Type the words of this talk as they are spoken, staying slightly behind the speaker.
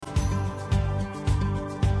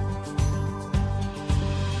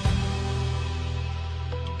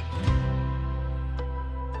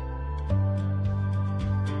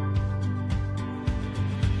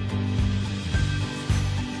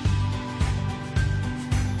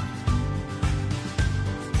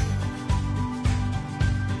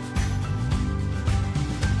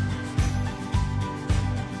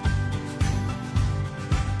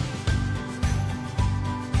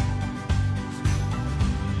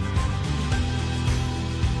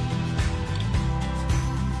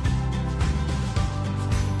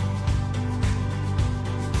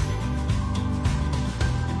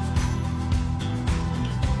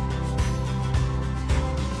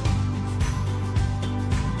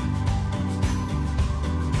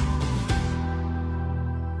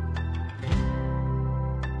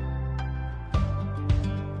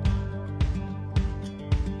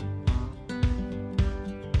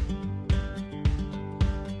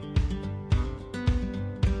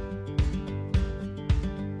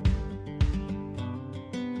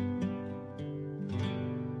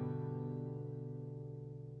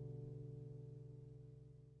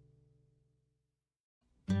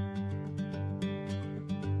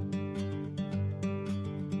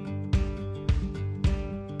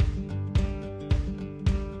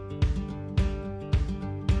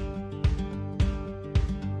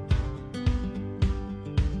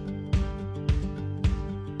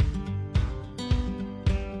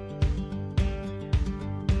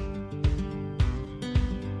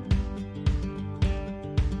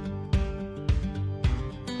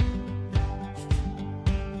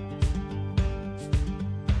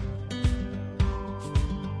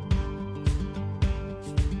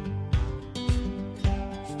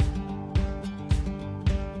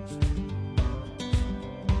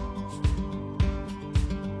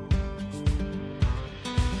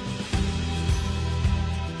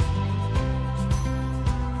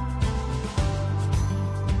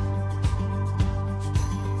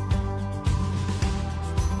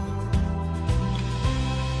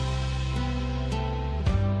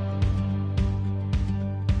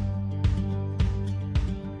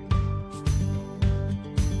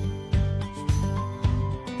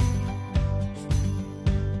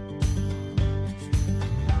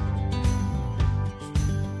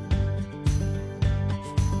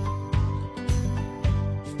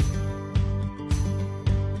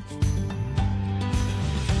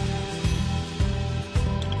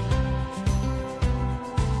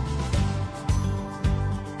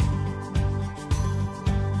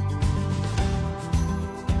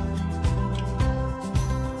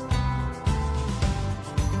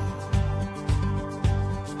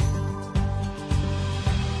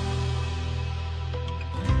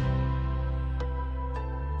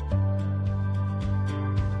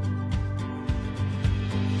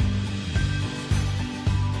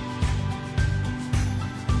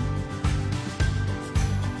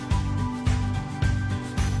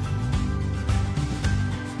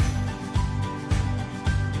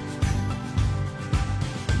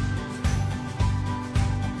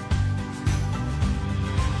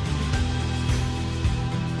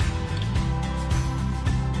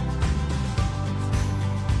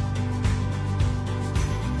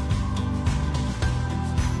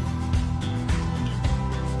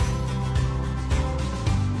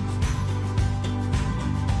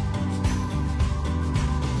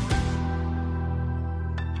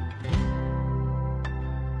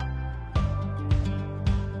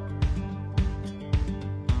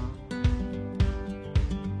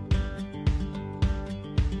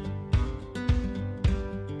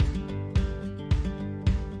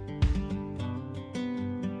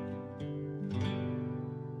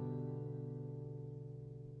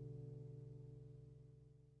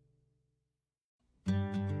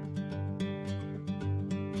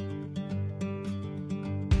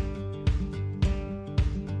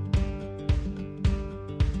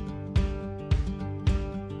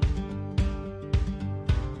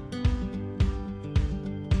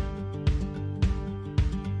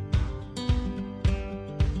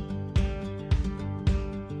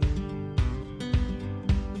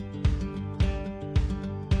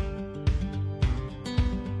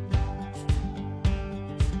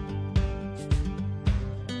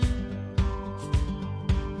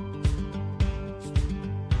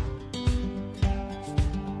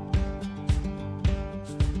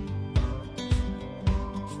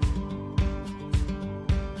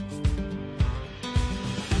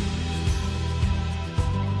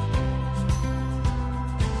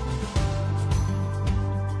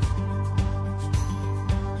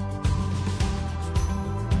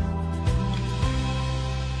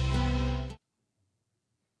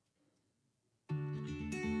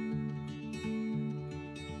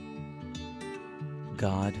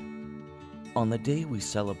God, on the day we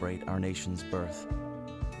celebrate our nation's birth,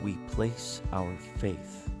 we place our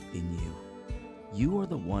faith in you. You are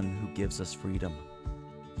the one who gives us freedom.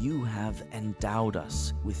 You have endowed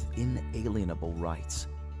us with inalienable rights,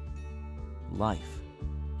 life,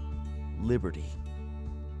 liberty,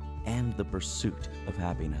 and the pursuit of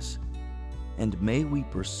happiness. And may we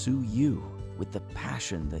pursue you with the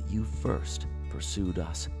passion that you first pursued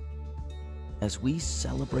us. As we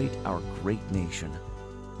celebrate our great nation,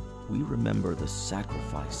 we remember the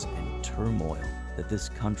sacrifice and turmoil that this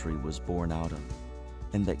country was born out of,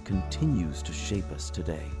 and that continues to shape us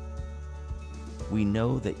today. We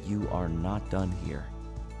know that you are not done here.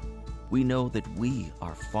 We know that we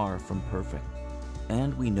are far from perfect,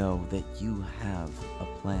 and we know that you have a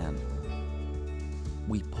plan.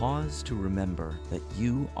 We pause to remember that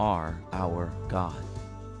you are our God,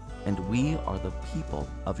 and we are the people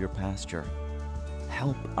of your pasture.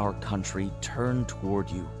 Help our country turn toward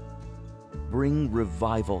you. Bring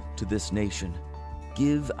revival to this nation.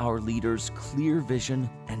 Give our leaders clear vision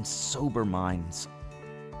and sober minds.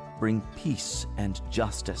 Bring peace and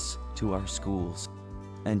justice to our schools,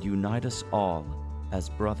 and unite us all as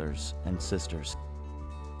brothers and sisters.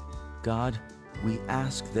 God, we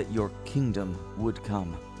ask that your kingdom would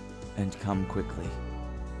come, and come quickly.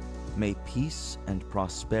 May peace and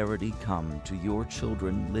prosperity come to your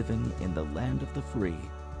children living in the land of the free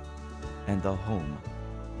and the home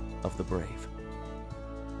of the brave.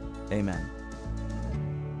 Amen.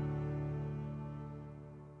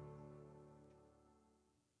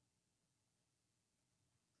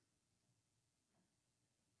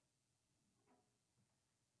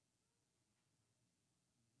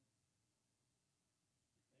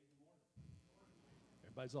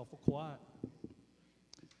 Everybody's awful quiet.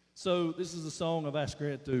 So this is a song I've asked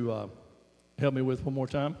Grant to help me with one more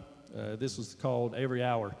time. This is called Every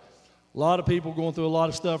Hour. A lot of people going through a lot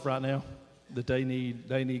of stuff right now that they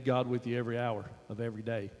need God with you every hour of every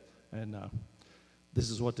day. And this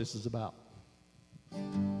is what this is about.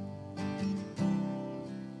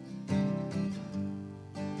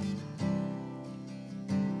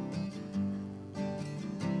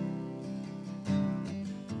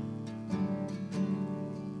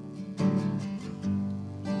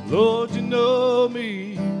 Lord, you know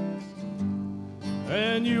me,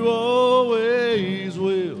 and you always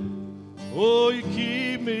will. Oh, you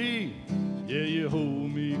keep me, yeah, you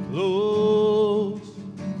hold me close.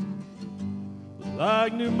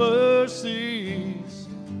 Like new mercies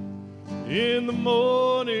in the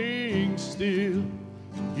morning still,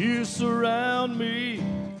 you surround me,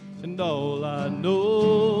 and all I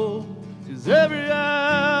know is every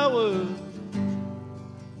hour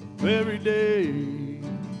of every day.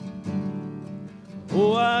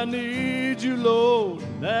 Oh, I need you, Lord,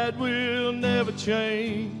 and that will never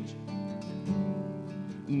change.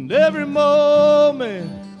 And every moment,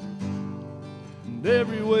 and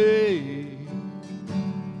every way.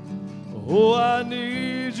 Oh, I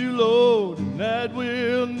need you, Lord, and that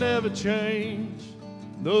will never change.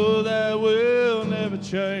 No, that will never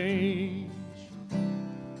change.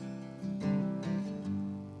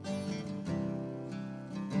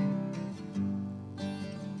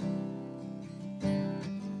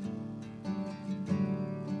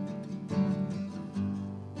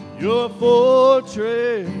 You're a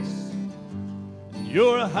fortress,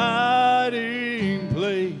 you're a hiding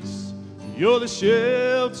place, you're the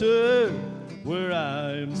shelter where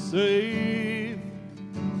I am safe.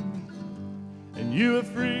 And you have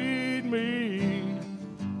freed me,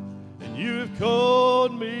 and you have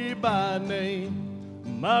called me by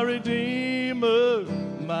name, my Redeemer,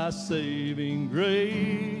 my saving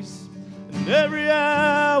grace. And every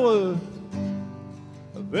hour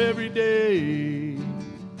of every day,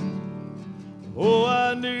 oh,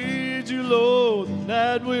 I need you, Lord, and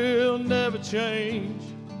that will never change.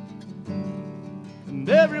 And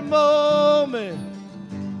every moment,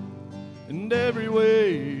 and every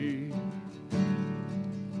way.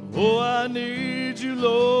 Oh, I need you,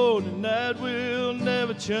 Lord, and that will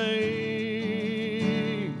never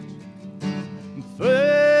change. And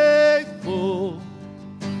faithful,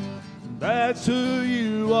 that's who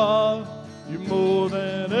you are. You're more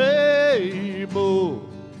than able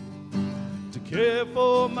to care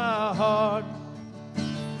for my heart.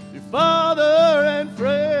 Your father and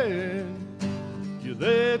friend, you're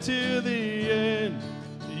there till the end.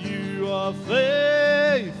 You are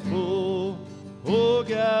faithful, oh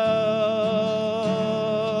God.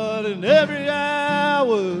 And every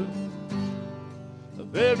hour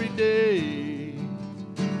of every day,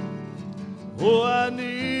 oh, I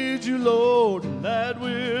need you, Lord, and that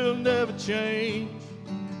will never change.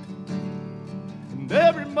 And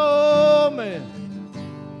every moment,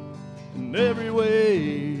 in every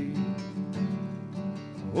way.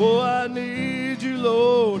 Oh, I need you,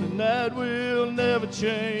 Lord, and that will never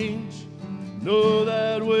change. No,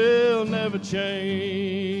 that will never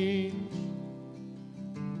change.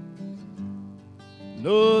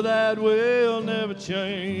 No, that will never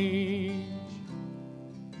change.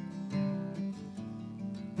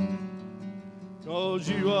 'Cause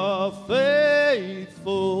you are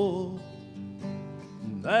faithful.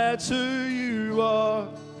 That's who you are.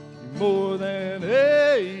 You're more than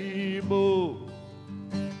able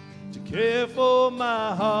to care for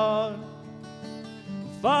my heart.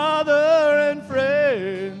 Father and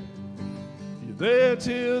friend, you're there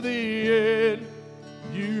till the end.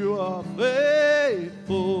 You are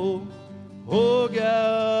faithful, oh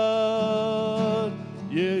God.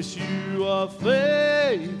 Yes, you are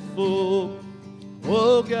faithful,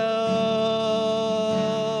 oh God.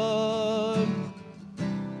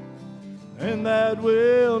 And that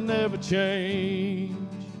will never change.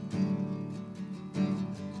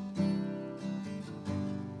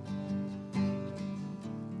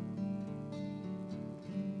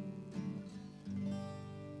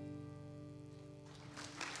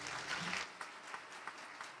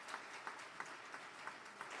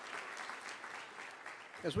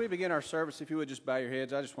 As we begin our service, if you would just bow your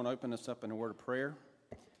heads, I just want to open this up in a word of prayer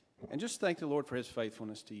and just thank the Lord for his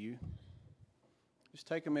faithfulness to you. Just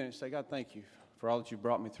take a minute and say, God, thank you for all that you've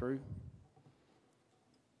brought me through.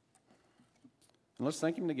 And let's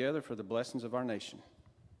thank him together for the blessings of our nation,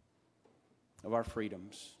 of our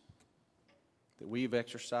freedoms that we've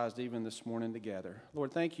exercised even this morning together.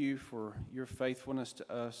 Lord, thank you for your faithfulness to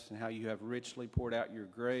us and how you have richly poured out your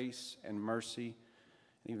grace and mercy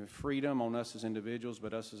and even freedom on us as individuals,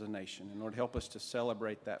 but us as a nation. And Lord, help us to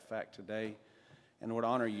celebrate that fact today. And Lord,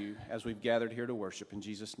 honor you as we've gathered here to worship. In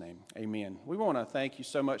Jesus' name, amen. We want to thank you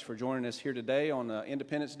so much for joining us here today on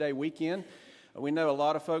Independence Day weekend. We know a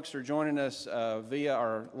lot of folks are joining us via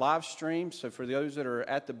our live stream. So for those that are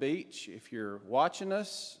at the beach, if you're watching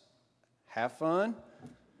us, have fun.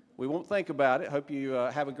 We won't think about it. Hope you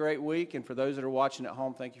have a great week. And for those that are watching at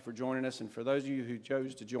home, thank you for joining us. And for those of you who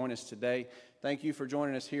chose to join us today, thank you for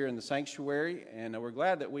joining us here in the sanctuary. And we're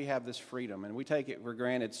glad that we have this freedom. And we take it for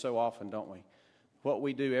granted so often, don't we? What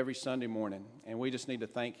we do every Sunday morning. And we just need to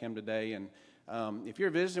thank him today. And if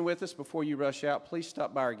you're visiting with us, before you rush out, please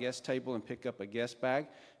stop by our guest table and pick up a guest bag. It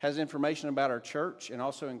has information about our church, and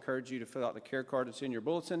also encourage you to fill out the care card that's in your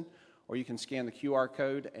bulletin, or you can scan the QR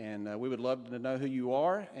code, and we would love to know who you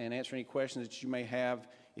are and answer any questions that you may have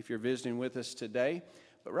if you're visiting with us today.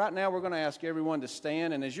 But right now, we're going to ask everyone to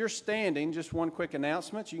stand, and as you're standing, just one quick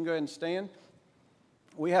announcement. You can go ahead and stand.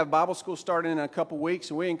 We have Bible school starting in a couple weeks,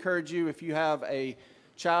 and we encourage you, if you have a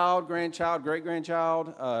child, grandchild,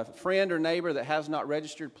 great-grandchild, friend or neighbor that has not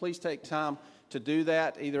registered, please take time to do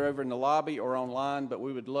that, either over in the lobby or online. But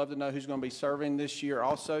we would love to know who's going to be serving this year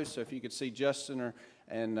also, so if you could see Justin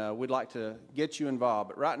and we'd like to get you involved.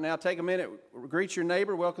 But right now, take a minute, greet your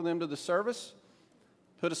neighbor, welcome them to the service.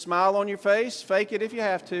 Put a smile on your face, fake it if you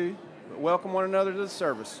have to, but welcome one another to the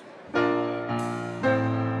service.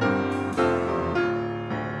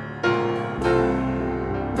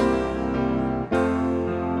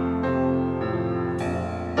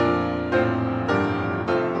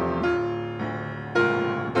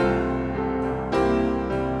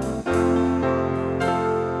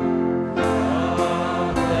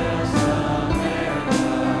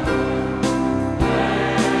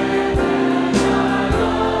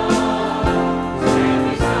 Stand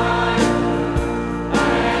beside her.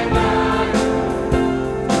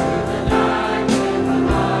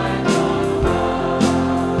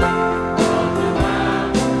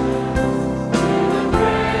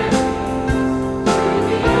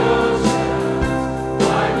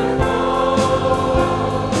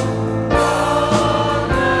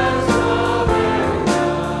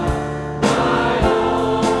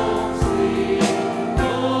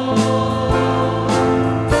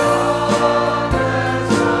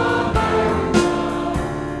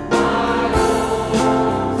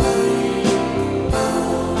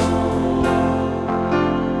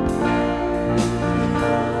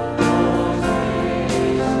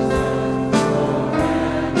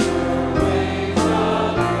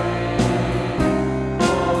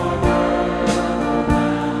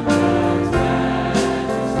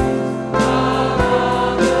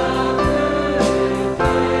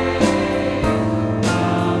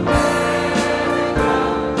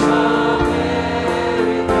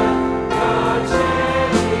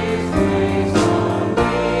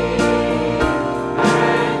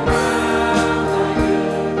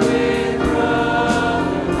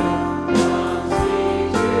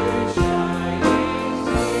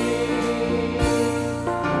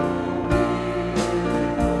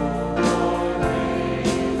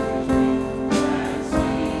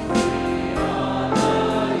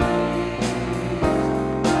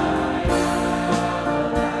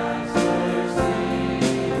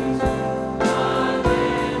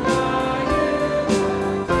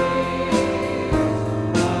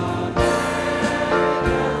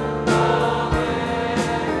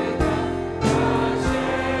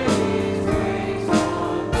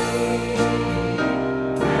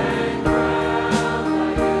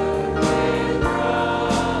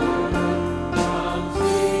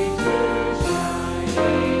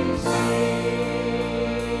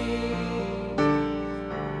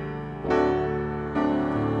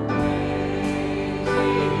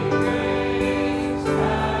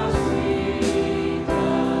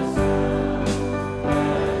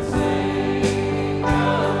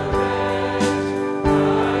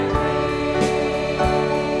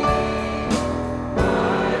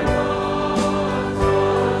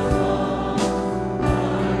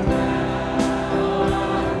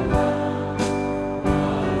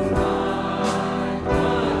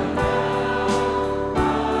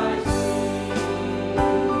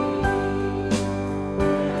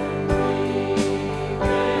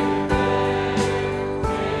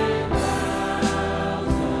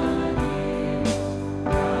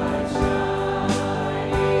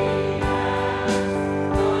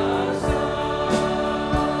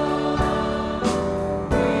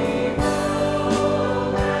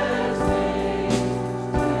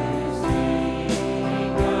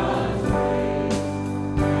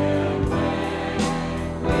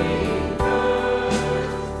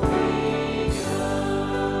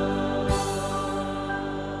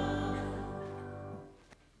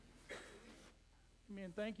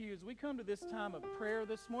 you. As we come to this time of prayer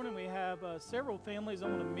this morning, we have several families I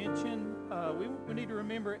want to mention. We need to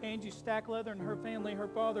remember Angie Stackleather and her family. Her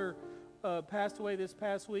father passed away this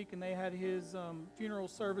past week, and they had his funeral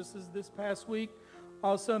services this past week.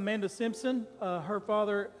 Also, Amanda Simpson, her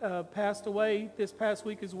father passed away this past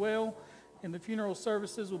week as well, and the funeral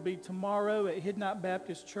services will be tomorrow at Hidnot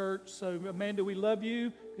Baptist Church. So, Amanda, we love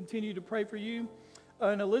you. Continue to pray for you.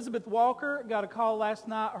 And Elizabeth Walker got a call last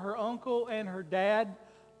night. Her uncle and her dad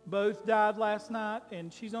both died last night,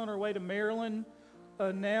 and she's on her way to Maryland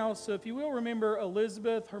now. So if you will remember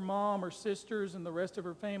Elizabeth, her mom, her sisters, and the rest of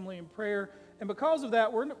her family in prayer. And because of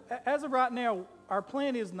that, as of right now, our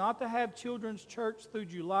plan is not to have children's church through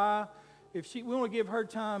July. We want to give her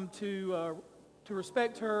time to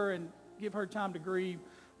respect her and give her time to grieve.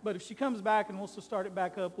 But if she comes back and wants to start it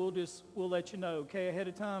back up, we'll let you know, okay, ahead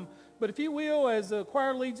of time. But if you will, as the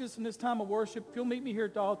choir leads us in this time of worship, if you'll meet me here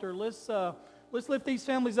at the altar, let's lift these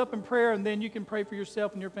families up in prayer, and then you can pray for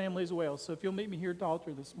yourself and your family as well. So if you'll meet me here at the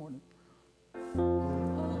altar this morning.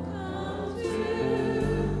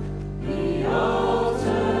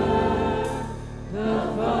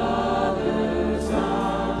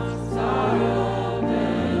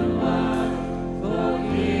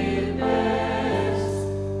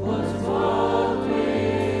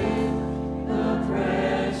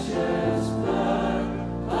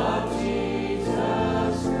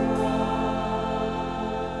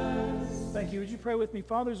 Pray with me.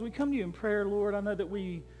 Father, as we come to you in prayer, Lord, I know that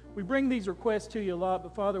we bring these requests to you a lot,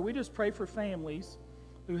 but Father, we just pray for families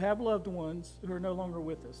who have loved ones who are no longer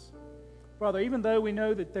with us. Father, even though we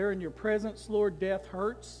know that they're in your presence, Lord, death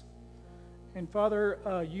hurts. And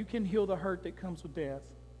Father, you can heal the hurt that comes with death.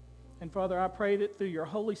 And Father, I pray that through your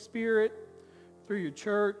Holy Spirit, through your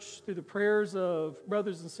church, through the prayers of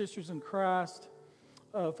brothers and sisters in Christ,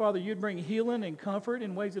 Father, you'd bring healing and comfort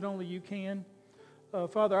in ways that only you can.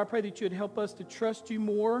 Father, I pray that you would help us to trust you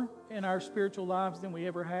more in our spiritual lives than we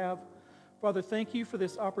ever have. Father, thank you for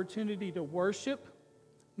this opportunity to worship,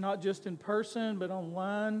 not just in person, but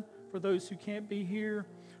online for those who can't be here.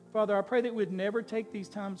 Father, I pray that we'd never take these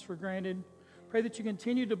times for granted. Pray that you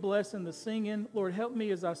continue to bless in the singing. Lord, help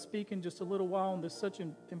me as I speak in just a little while on this such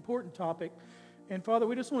an important topic. And Father,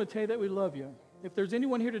 we just want to tell you that we love you. If there's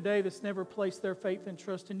anyone here today that's never placed their faith and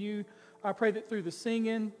trust in you, I pray that through the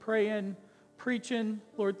singing, praying, preaching,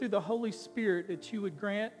 Lord, through the Holy Spirit, that you would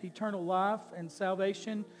grant eternal life and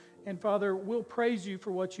salvation. And Father, we'll praise you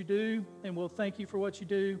for what you do, and we'll thank you for what you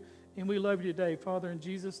do. And we love you today. Father, in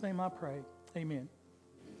Jesus' name I pray. Amen.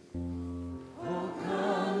 Oh,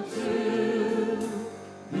 come to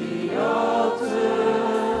the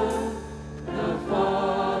altar, the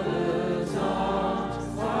Father's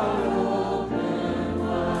arms are open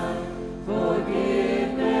wide.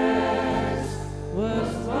 Forgiveness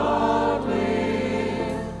was bought with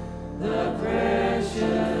the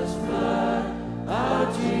precious blood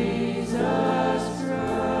of Jesus Christ.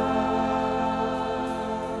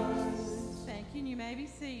 Thank you, and you may be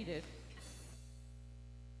seated.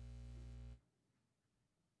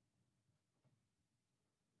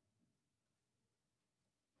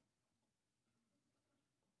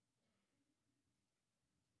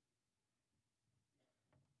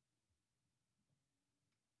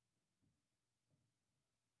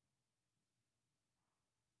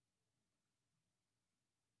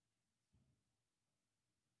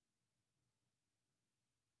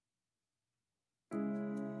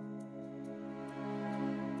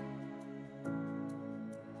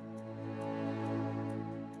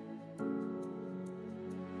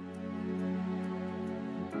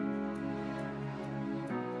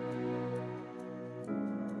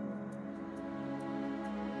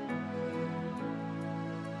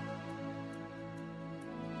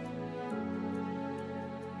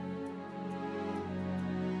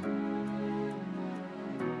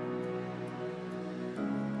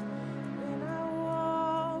 When I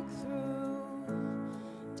walk through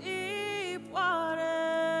deep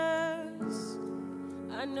waters,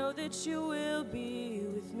 I know that you will be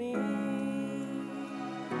with me.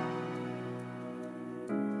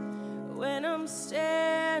 When I'm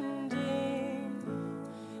standing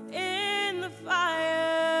in the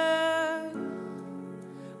fire,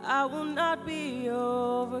 I will not be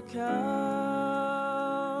overcome.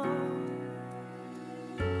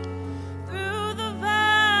 Through the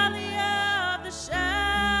valley of the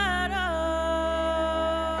shadow,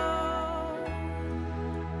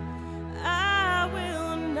 I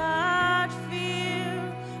will not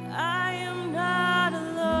fear. I am not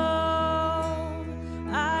alone.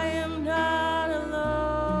 I am not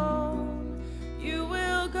alone. You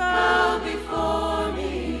will go before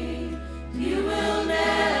me. You will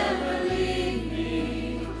never leave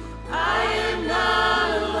me.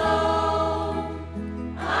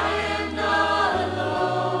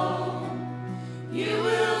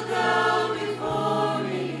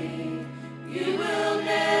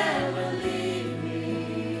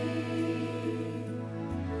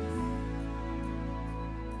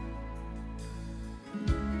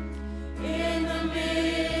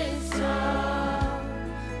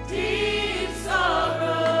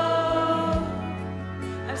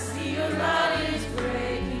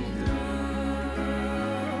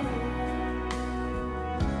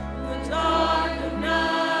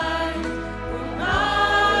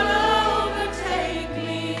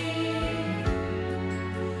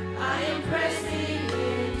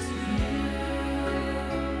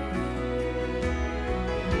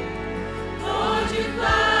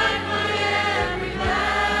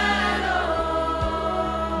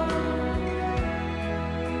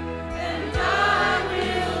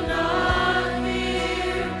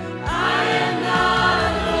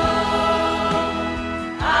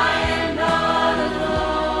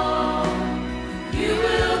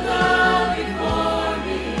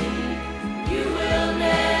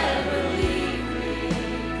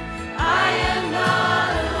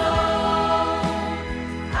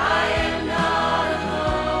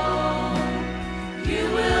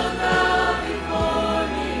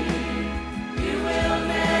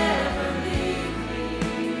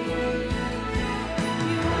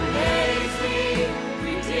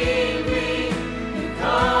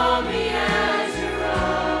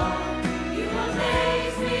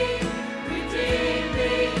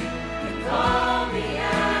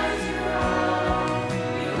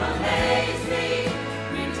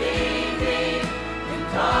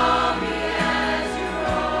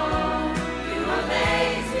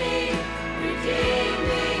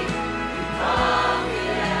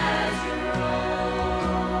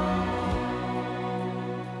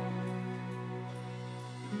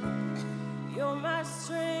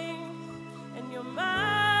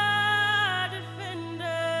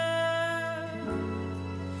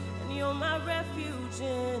 bondage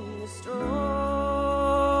and destroy.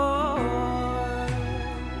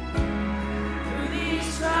 Through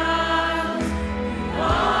these trials, you've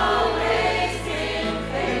always been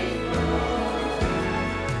faithful.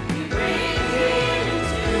 You bring healing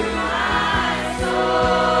to my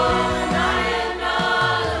soul, and I am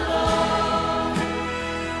not alone.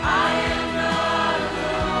 I am not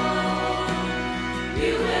alone.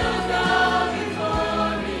 You will go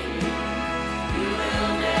before me. You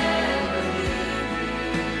will never leave me.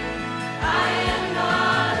 I am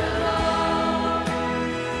not alone.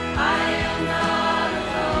 I am not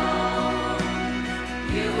alone.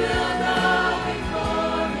 You will go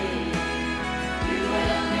before me. You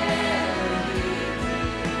will never leave me.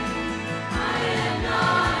 I am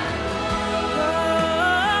not alone.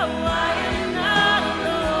 Oh, I am not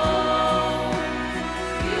alone.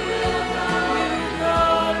 You will go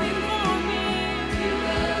before me. You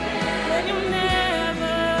will never, and you'll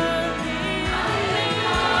never leave me. I am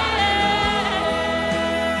not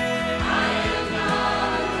alone.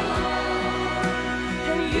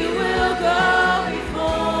 And you will go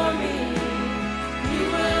before me. You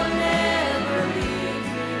will never leave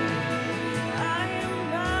me. I am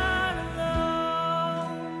not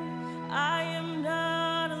alone. I am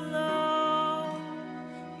not alone.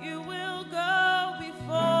 You will go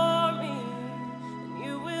before me, and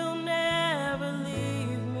you will never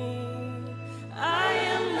leave me. I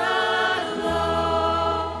am not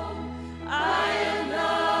alone. I am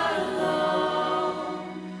not alone.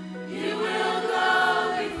 You will go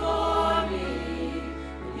before me,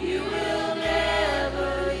 and you will never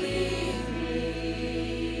leave me.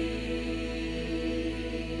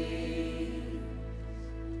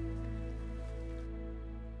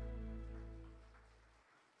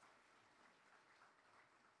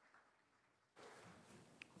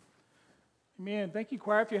 Amen. Thank you,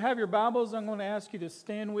 choir. If you have your Bibles, I'm going to ask you to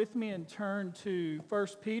stand with me and turn to 1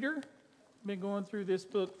 Peter. I've been going through this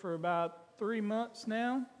book for about 3 months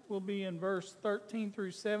now. We'll be in verse 13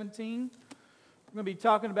 through 17. We're going to be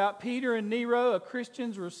talking about Peter and Nero, a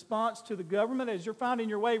Christian's response to the government. As you're finding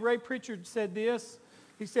your way, Ray Pritchard said this.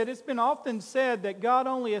 He said, "It's been often said that God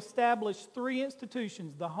only established 3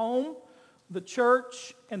 institutions, the home, the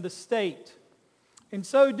church, and the state. In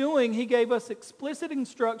so doing, he gave us explicit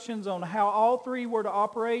instructions on how all 3 were to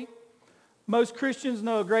operate. Most Christians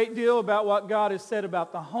know a great deal about what God has said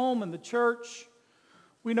about the home and the church.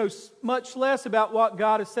 We know much less about what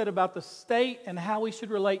God has said about the state and how we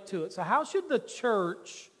should relate to it. So how should the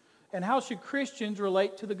church and how should Christians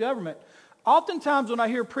relate to the government? Oftentimes when I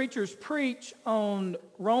hear preachers preach on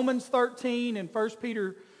Romans 13 and 1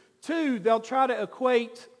 Peter 2, they'll try to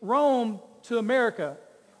equate Rome to America.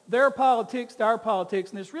 Their politics to our politics,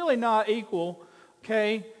 and it's really not equal,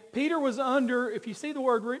 okay? Peter was under, if you see the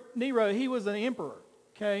word Nero, he was an emperor,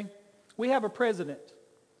 okay? We have a president.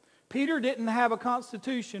 Peter didn't have a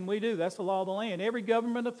constitution. We do. That's the law of the land. Every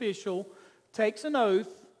government official takes an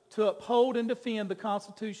oath to uphold and defend the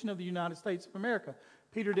Constitution of the United States of America.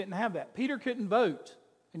 Peter didn't have that. Peter couldn't vote,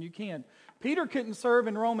 and you can. Peter couldn't serve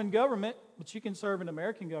in Roman government, but you can serve in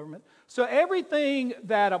American government. So everything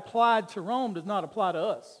that applied to Rome does not apply to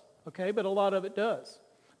us, okay? But a lot of it does.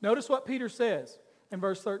 Notice what Peter says in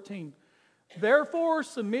verse 13. Therefore,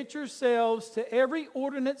 submit yourselves to every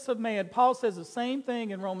ordinance of man. Paul says the same thing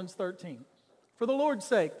in Romans 13. For the Lord's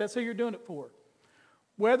sake, that's who you're doing it for.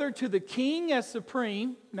 Whether to the king as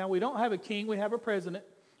supreme, now we don't have a king, we have a president,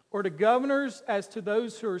 or to governors as to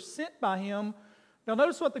those who are sent by him. Now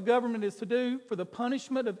notice what the government is to do: for the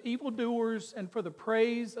punishment of evildoers and for the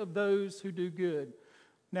praise of those who do good.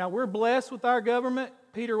 Now we're blessed with our government.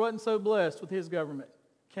 Peter wasn't so blessed with his government,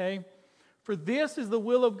 okay? For this is the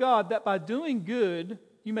will of God, that by doing good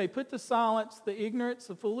you may put to silence the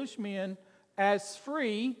ignorance of foolish men as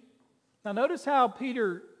free. Now notice how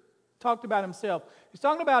Peter talked about himself. He's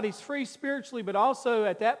talking about he's free spiritually, but also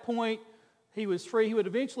at that point he was free. He would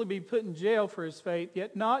eventually be put in jail for his faith,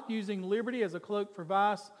 yet not using liberty as a cloak for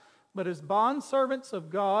vice, but as bondservants of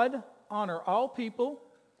God, honor all people,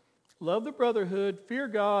 love the brotherhood, fear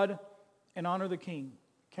God, and honor the king.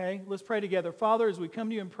 Okay, let's pray together. Father, as we come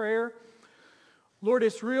to you in prayer, Lord,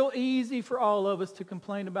 it's real easy for all of us to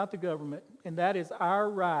complain about the government, and that is our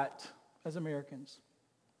right as Americans.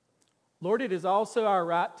 Lord, it is also our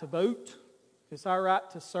right to vote. It's our right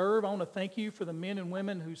to serve. I want to thank you for the men and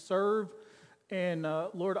women who serve and,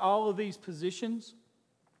 Lord, all of these positions.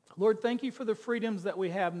 Lord, thank you for the freedoms that we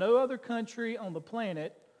have. No other country on the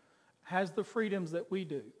planet has the freedoms that we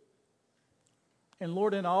do. And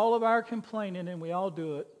Lord, in all of our complaining, and we all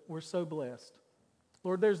do it, we're so blessed.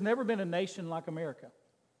 Lord, there's never been a nation like America.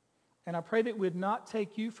 And I pray that we'd not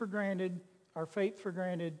take you for granted, our faith for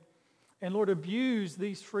granted, and Lord, abuse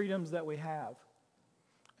these freedoms that we have.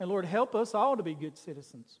 And Lord, help us all to be good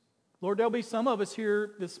citizens. Lord, there'll be some of us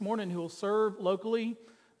here this morning who will serve locally,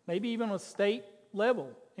 maybe even on a state level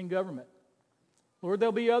in government. Lord,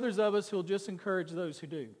 there'll be others of us who will just encourage those who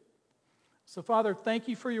do. So, Father, thank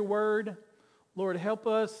you for your word. Lord, help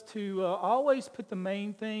us to always put the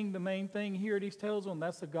main thing here at East Taylorsville, and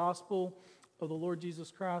that's the gospel of the Lord Jesus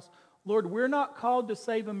Christ. Lord, we're not called to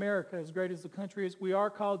save America, as great as the country is. We are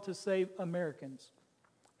called to save Americans.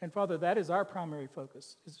 And Father, that is our primary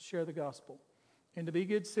focus, is to share the gospel and to be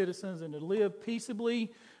good citizens and to live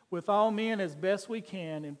peaceably with all men as best we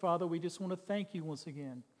can. And Father, we just want to thank you once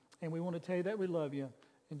again. And we want to tell you that we love you.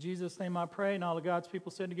 In Jesus' name I pray, and all of God's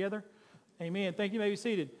people said together, amen. Thank you. You may be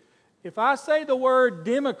seated. If I say the word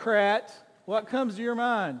Democrat, what comes to your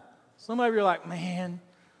mind? Some of you are like, man.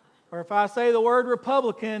 Or if I say the word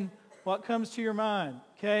Republican, what comes to your mind?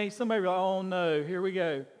 Okay? Some of you are like, oh no, here we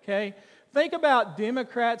go. Okay? Think about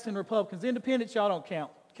Democrats and Republicans. Independents, y'all don't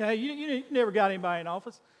count. Okay? You never got anybody in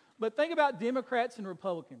office. But think about Democrats and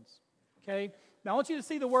Republicans. Okay? Now I want you to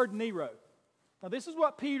see the word Nero. Now this is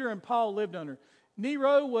what Peter and Paul lived under.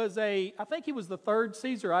 Nero was I think he was the third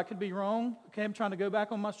Caesar. I could be wrong. Okay, I'm trying to go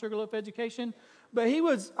back on my sugar loaf education. But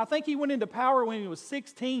I think he went into power when he was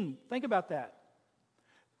 16. Think about that.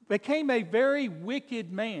 Became a very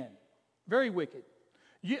wicked man. Very wicked.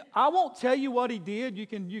 I won't tell you what he did. You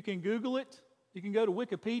can Google it. You can go to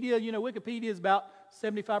Wikipedia. You know, Wikipedia is about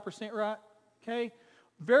 75% right. Okay?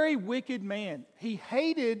 Very wicked man. He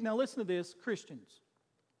hated, now listen to this, Christians.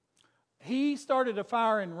 He started a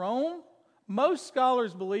fire in Rome. Most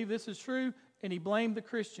scholars believe this is true, and he blamed the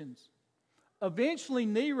Christians. Eventually,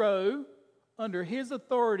 Nero, under his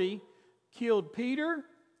authority, killed Peter.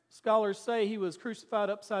 Scholars say he was crucified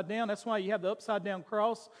upside down. That's why you have the upside down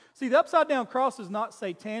cross. See, the upside down cross is not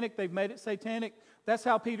satanic. They've made it satanic. That's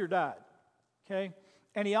how Peter died. Okay?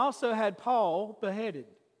 And he also had Paul beheaded.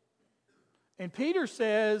 And Peter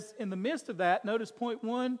says, in the midst of that, notice point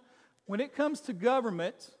 1, when it comes to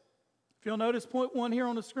government, if you'll notice point 1 here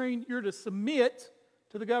on the screen, you're to submit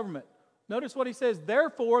to the government. Notice what he says,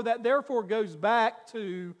 therefore, that therefore goes back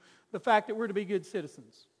to the fact that we're to be good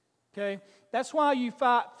citizens. Okay? That's why you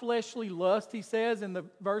fight fleshly lust, he says in the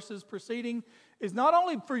verses preceding, is not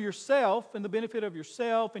only for yourself and the benefit of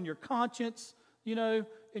yourself and your conscience, in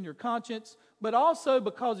your conscience, but also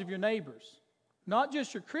because of your neighbors. Not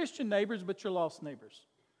just your Christian neighbors, but your lost neighbors.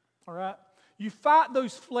 All right? You fight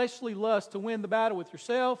those fleshly lusts to win the battle with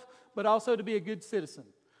yourself, but also to be a good citizen.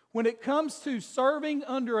 When it comes to serving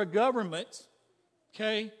under a government,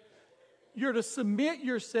 okay, you're to submit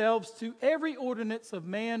yourselves to every ordinance of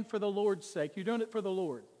man for the Lord's sake. You're doing it for the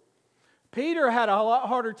Lord. Peter had a lot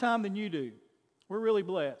harder time than you do. We're really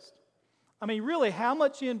blessed. I mean, really, how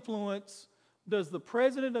much influence does the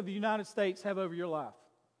President of the United States have over your life?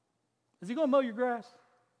 Is he going to mow your grass?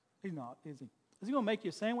 He's not, is he? Is he going to make you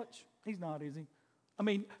a sandwich? He's not, is he? I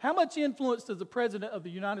mean, how much influence does the President of the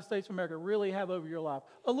United States of America really have over your life?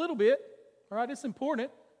 A little bit, all right? It's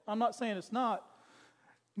important. I'm not saying it's not.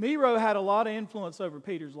 Nero had a lot of influence over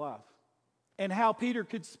Peter's life and how Peter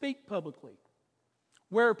could speak publicly,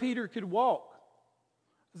 where Peter could walk.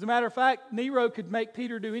 As a matter of fact, Nero could make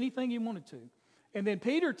Peter do anything he wanted to. And then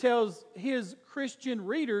Peter tells his Christian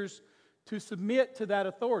readers to submit to that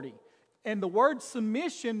authority. And the word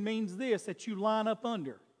submission means this, that you line up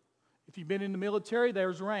under. If you've been in the military,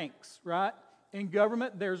 there's ranks, right? In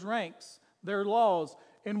government, there's ranks. There are laws.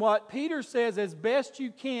 And what Peter says, as best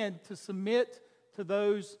you can, to submit to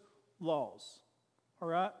those laws. All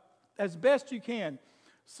right? As best you can.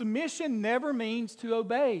 Submission never means to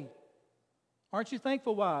obey. Aren't you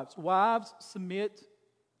thankful, wives? Wives, submit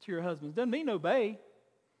to your husbands. Doesn't mean obey.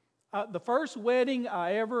 The first wedding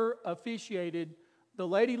I ever officiated, the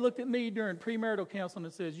lady looked at me during premarital counseling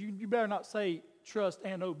and says, you better not say trust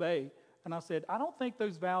and obey. And I said, I don't think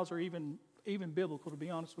those vows are even biblical, to be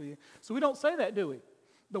honest with you. So we don't say that, do we?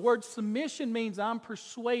 The word submission means I'm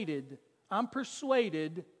persuaded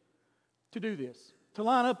to do this, to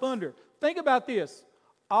line up under. Think about this.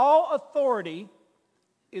 All authority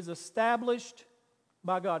is established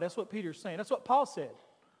by God. That's what Peter's saying. That's what Paul said.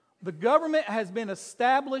 The government has been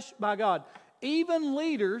established by God. Even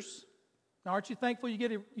leaders, now aren't you thankful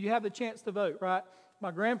you have the chance to vote, right?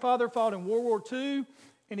 My grandfather fought in World War II,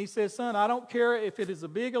 and he says, son, I don't care if it is a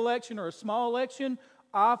big election or a small election.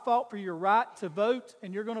 I fought for your right to vote,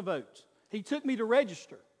 and you're going to vote. He took me to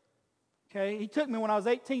register. Okay? He took me when I was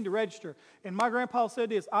 18 to register. And my grandpa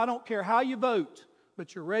said this, I don't care how you vote,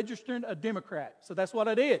 but you're registering a Democrat. So that's what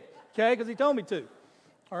I did, okay? Because he told me to.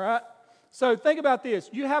 All right? So think about this.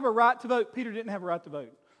 You have a right to vote. Peter didn't have a right to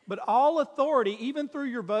vote. But all authority, even through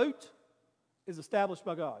your vote, is established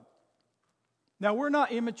by God. Now, we're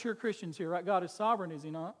not immature Christians here, right? God is sovereign, is He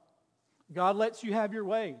not? God lets you have your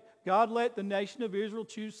way. God let the nation of Israel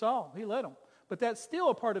choose Saul. He let them. But that's still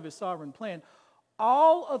a part of His sovereign plan.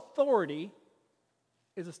 All authority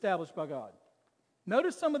is established by God.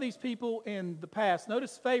 Notice some of these people in the past.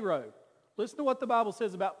 Notice Pharaoh. Listen to what the Bible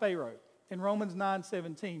says about Pharaoh in Romans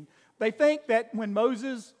 9:17. They think that when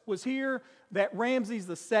Moses was here, that Ramses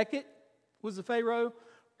II was the Pharaoh.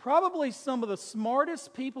 Probably some of the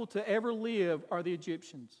smartest people to ever live are the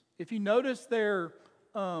Egyptians. If you notice the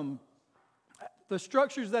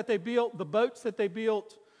structures that they built, the boats that they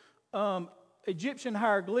built, Egyptian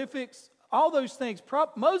hieroglyphics, all those things.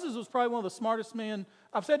 Moses was probably one of the smartest men.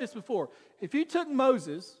 I've said this before. If you took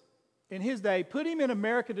Moses in his day, put him in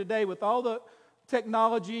America today with all the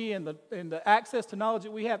technology and the access to knowledge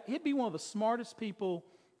that we have, he'd be one of the smartest people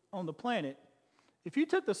on the planet. If you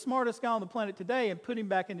took the smartest guy on the planet today and put him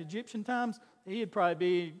back in Egyptian times, he'd probably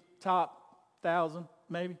be top 1,000,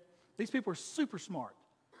 maybe. These people are super smart,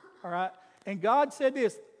 all right? And God said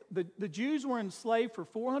this, the Jews were enslaved for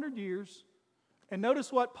 400 years, and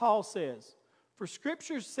notice what Paul says. For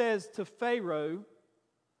Scripture says to Pharaoh,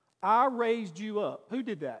 I raised you up. Who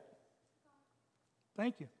did that?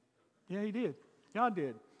 Thank you. Yeah, He did. God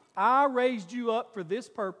did. I raised you up for this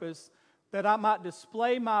purpose, that I might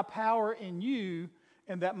display my power in you,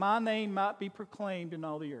 and that my name might be proclaimed in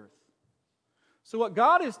all the earth. So what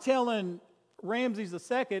God is telling Ramses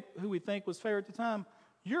II, who we think was Pharaoh at the time,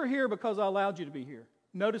 you're here because I allowed you to be here.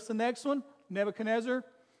 Notice the next one, Nebuchadnezzar.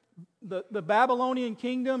 The Babylonian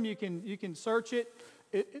kingdom, you can search it.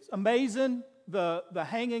 It's amazing, the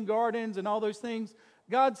hanging gardens and all those things.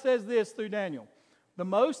 God says this through Daniel. The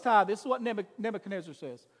Most High, this is what Nebuchadnezzar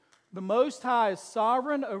says. The Most High is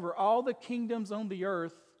sovereign over all the kingdoms on the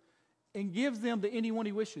earth and gives them to anyone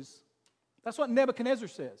He wishes. That's what Nebuchadnezzar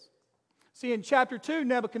says. See, in chapter 2,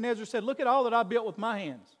 Nebuchadnezzar said, look at all that I built with my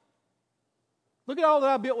hands. Look at all that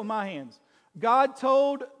I built with my hands. God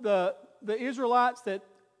told the Israelites that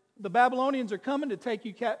the Babylonians are coming to take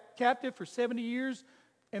you captive for 70 years,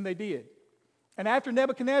 and they did. And after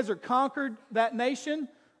Nebuchadnezzar conquered that nation,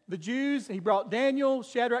 the Jews, he brought Daniel,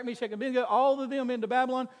 Shadrach, Meshach, and Abednego, all of them into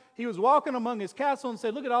Babylon. He was walking among his castle and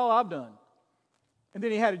said, look at all I've done. And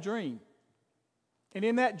then he had a dream. And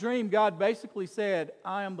in that dream, God basically said,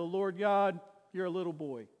 I am the Lord God, you're a little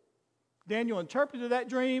boy. Daniel interpreted that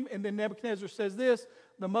dream, and then Nebuchadnezzar says this,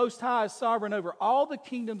 the Most High is sovereign over all the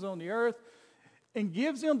kingdoms on the earth, and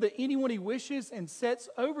gives them to anyone He wishes, and sets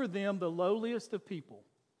over them the lowliest of people.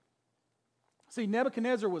 See,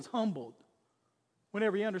 Nebuchadnezzar was humbled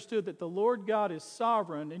whenever he understood that the Lord God is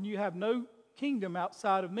sovereign, and you have no kingdom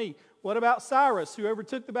outside of me. What about Cyrus, who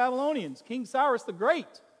overtook the Babylonians? King Cyrus the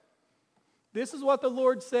Great. This is what the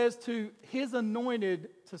Lord says to His anointed,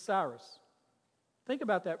 to Cyrus. Think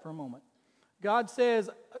about that for a moment. God says,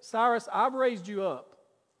 Cyrus, I've raised you up,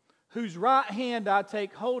 whose right hand I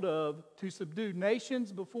take hold of, to subdue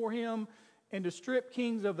nations before him, and to strip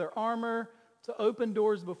kings of their armor, to open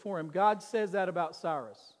doors before him. God says that about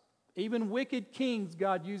Cyrus. Even wicked kings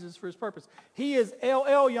God uses for His purpose. He is El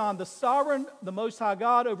Elyon, the sovereign, the Most High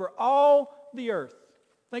God over all the earth.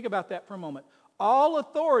 Think about that for a moment. All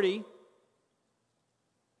authority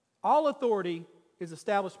is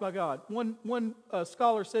established by God. One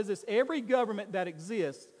scholar says this, every government that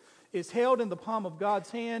exists is held in the palm of God's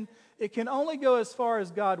hand. It can only go as far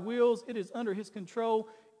as God wills. It is under His control.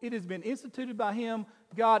 It has been instituted by Him.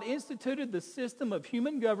 God instituted the system of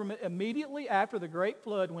human government immediately after the great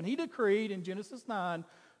flood when He decreed in Genesis 9,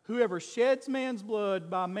 whoever sheds man's blood,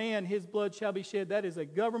 by man his blood shall be shed. That is a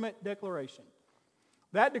government declaration.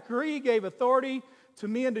 That decree gave authority to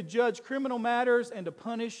men to judge criminal matters and to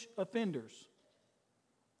punish offenders.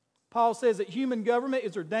 Paul says that human government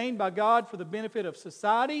is ordained by God for the benefit of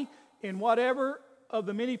society in whatever of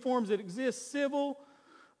the many forms that exist. Civil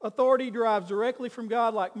authority derives directly from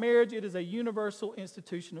God like marriage. It is a universal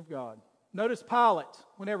institution of God. Notice Pilate,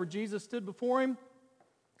 whenever Jesus stood before him,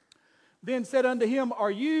 then said unto him, are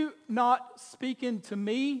you not speaking to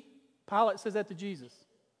me? Pilate says that to Jesus.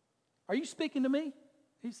 Are you speaking to me?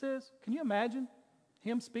 He says. Can you imagine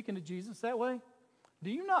him speaking to Jesus that way? Do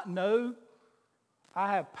you not know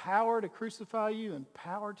I have power to crucify you and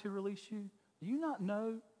power to release you? Do you not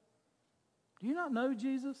know? Do you not know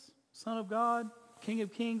Jesus, Son of God, King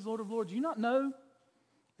of kings, Lord of lords? Do you not know?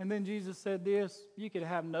 And then Jesus said this, you could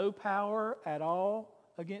have no power at all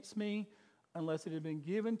against me unless it had been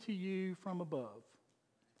given to you from above.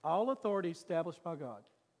 All authority established by God.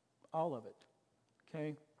 All of it.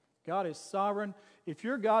 Okay? God is sovereign. If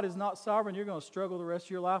your God is not sovereign, you're going to struggle the rest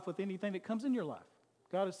of your life with anything that comes in your life.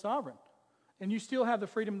 God is sovereign. And you still have the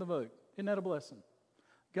freedom to vote. Isn't that a blessing?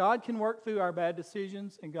 God can work through our bad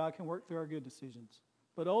decisions, and God can work through our good decisions.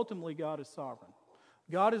 But ultimately, God is sovereign.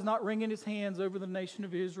 God is not wringing his hands over the nation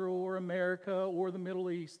of Israel or America or the Middle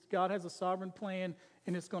East. God has a sovereign plan,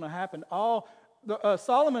 and it's going to happen.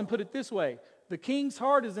 Solomon put it this way: the king's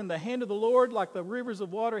heart is in the hand of the Lord, like the rivers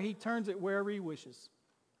of water. He turns it wherever he wishes.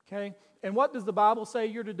 Okay? And what does the Bible say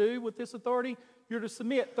you're to do with this authority? You're to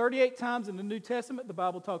submit. 38 times in the New Testament, the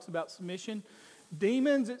Bible talks about submission.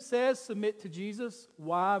 Demons, it says, submit to Jesus.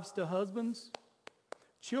 Wives to husbands.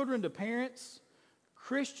 Children to parents.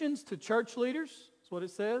 Christians to church leaders. That's what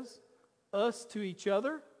it says. Us to each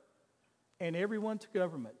other. And everyone to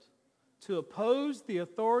government. To oppose the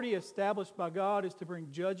authority established by God is to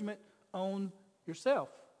bring judgment on yourself.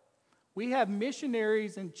 We have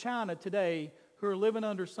missionaries in China today who are living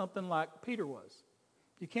under something like Peter was.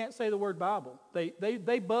 You can't say the word Bible.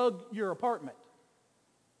 They bug your apartment.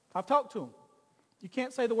 I've talked to them. You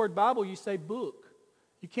can't say the word Bible, you say book.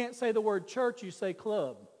 You can't say the word church, you say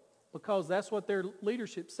club, because that's what their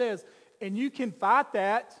leadership says. And you can fight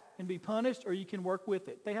that and be punished, or you can work with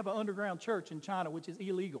it. They have an underground church in China, which is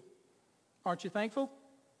illegal. Aren't you thankful?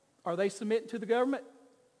 Are they submitting to the government?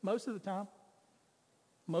 Most of the time.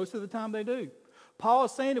 Most of the time they do. Paul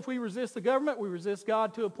is saying if we resist the government, we resist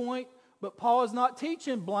God to a point. But Paul is not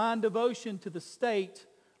teaching blind devotion to the state,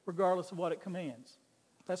 regardless of what it commands.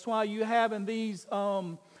 That's why you have in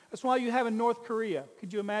North Korea.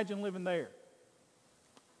 Could you imagine living there?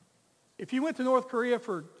 If you went to North Korea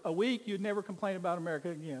for a week, you'd never complain about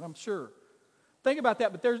America again, I'm sure. Think about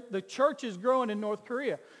that, but the church is growing in North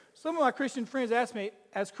Korea. Some of my Christian friends ask me,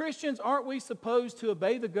 as Christians, aren't we supposed to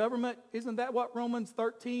obey the government? Isn't that what Romans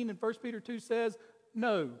 13 and 1 Peter 2 says?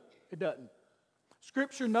 No, it doesn't.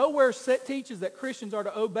 Scripture nowhere teaches that Christians are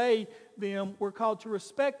to obey them. We're called to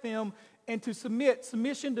respect them and to submit.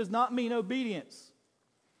 Submission does not mean obedience.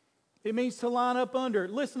 It means to line up under.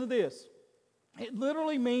 Listen to this. It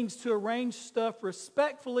literally means to arrange stuff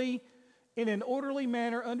respectfully in an orderly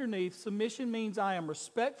manner underneath. Submission means I am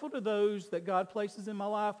respectful to those that God places in my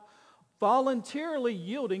life, voluntarily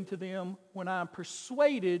yielding to them when I am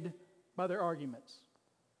persuaded by their arguments.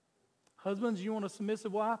 Husbands, you want a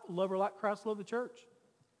submissive wife? Love her like Christ loved the church.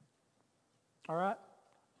 All right?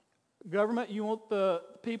 Government, you want the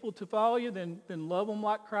people to follow you? Then love them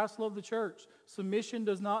like Christ loved the church. Submission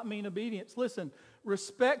does not mean obedience. Listen,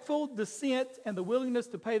 respectful dissent and the willingness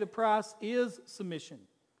to pay the price is submission.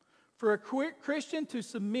 For a Christian to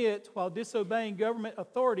submit while disobeying government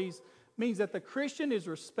authorities means that the Christian is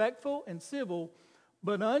respectful and civil,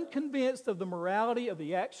 but unconvinced of the morality of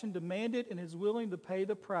the action demanded and is willing to pay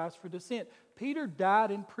the price for dissent. Peter died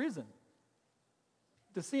in prison.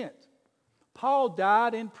 Dissent. Paul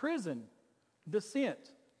died in prison. Dissent.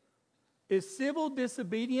 Is civil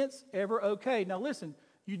disobedience ever okay? Now listen,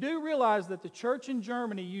 you do realize that the church in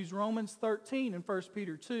Germany used Romans 13 and 1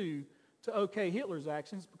 Peter 2 to okay Hitler's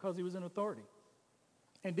actions because he was in authority.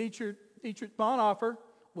 And Dietrich Bonhoeffer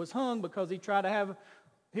was hung because he tried to have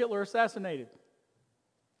Hitler assassinated.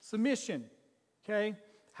 Submission, okay?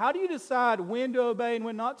 How do you decide when to obey and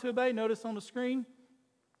when not to obey? Notice on the screen,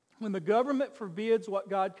 when the government forbids what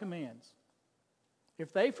God commands.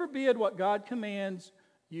 If they forbid what God commands,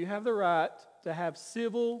 you have the right to have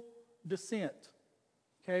civil dissent.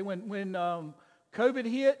 Okay, when COVID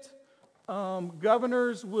hit,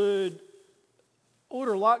 governors would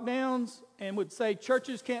order lockdowns and would say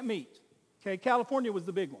churches can't meet. Okay, California was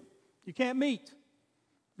the big one. You can't meet.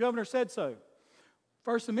 Governor said so.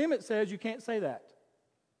 First Amendment says you can't say that.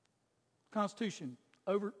 Constitution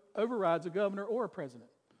overrides a governor or a president.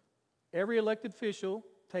 Every elected official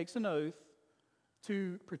takes an oath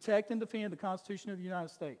to protect and defend the Constitution of the United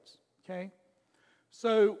States. Okay?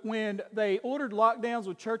 So when they ordered lockdowns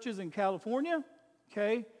with churches in California,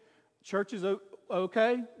 okay, churches,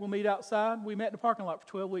 okay, we'll meet outside. We met in the parking lot for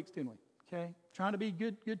 12 weeks, didn't we? Okay? Trying to be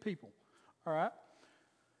good people. All right?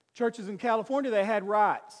 Churches in California, they had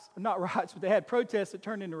riots. Not riots, but they had protests that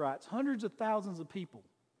turned into riots. Hundreds of thousands of people.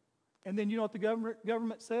 And then you know what the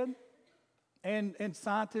government said? And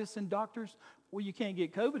scientists and doctors? Well, you can't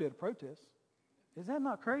get COVID at a protest. Is that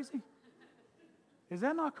not crazy? Is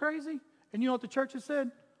that not crazy? And you know what the churches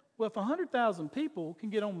said? Well, if 100,000 people can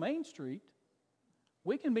get on Main Street,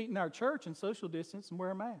 we can meet in our church and social distance and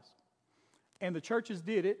wear a mask. And the churches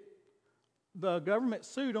did it. The government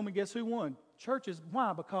sued them, and guess who won? Churches.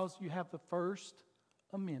 Why? Because you have the First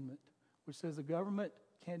Amendment, which says the government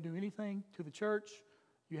can't do anything to the church.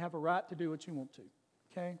 You have a right to do what you want to.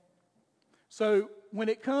 Okay? So when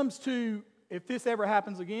it comes to, if this ever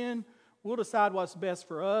happens again, we'll decide what's best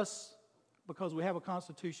for us because we have a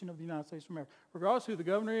Constitution of the United States of America. Regardless of who the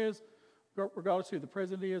governor is, regardless who the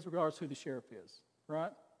president is, regardless who the sheriff is,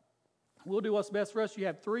 right? We'll do what's best for us. You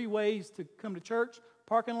have 3 ways to come to church: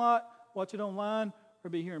 parking lot, watch it online, or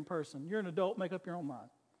be here in person. You're an adult, make up your own mind.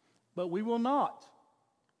 But we will not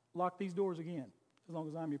lock these doors again as long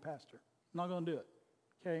as I'm your pastor. I'm not going to do it,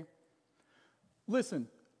 okay? Listen,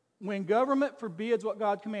 when government forbids what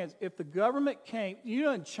God commands, if the government came, you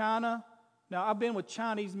know, in China, now I've been with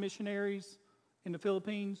Chinese missionaries in the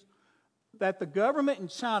Philippines, that the government in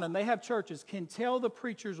China, and they have churches, can tell the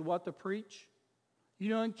preachers what to preach. You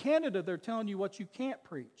know, in Canada, they're telling you what you can't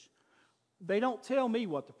preach. They don't tell me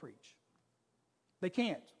what to preach. They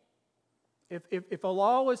can't. If a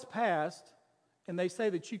law is passed and they say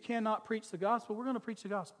that you cannot preach the gospel, we're going to preach the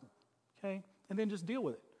gospel, okay? And then just deal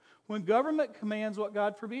with it. When government commands what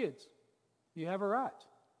God forbids, you have a right.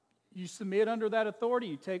 You submit under that authority.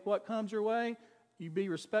 You take what comes your way. You be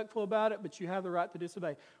respectful about it, but you have the right to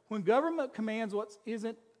disobey. When government commands what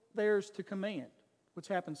isn't theirs to command, which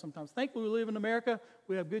happens sometimes. Thankfully, we live in America.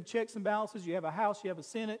 We have good checks and balances. You have a House. You have a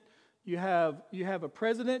Senate. You have a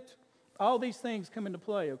president. All these things come into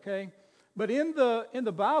play, okay? But in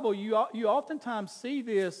the Bible, you oftentimes see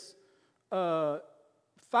this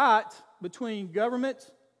fight between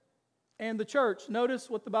government and the church. Notice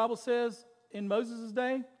what the Bible says in Moses'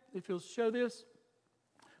 day, if you'll show this.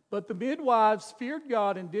 But the midwives feared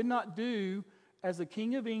God and did not do as the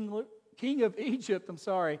king of Egypt,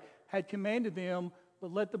 had commanded them,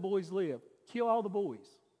 but let the boys live. Kill all the boys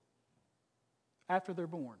after they're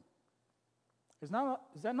born. Is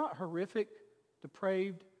that not horrific,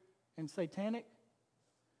 depraved, and satanic?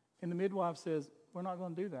 And the midwife says, we're not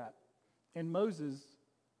going to do that. And Moses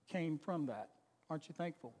came from that. Aren't you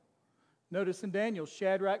thankful? Notice in Daniel,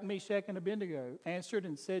 Shadrach, Meshach, and Abednego answered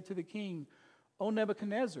and said to the king, O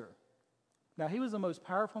Nebuchadnezzar. Now, he was the most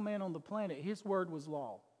powerful man on the planet. His word was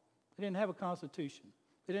law. They didn't have a constitution.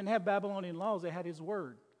 They didn't have Babylonian laws. They had his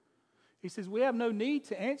word. He says, we have no need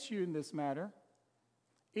to answer you in this matter.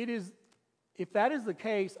 If that is the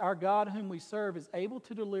case, our God whom we serve is able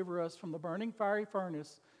to deliver us from the burning fiery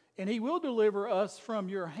furnace, and he will deliver us from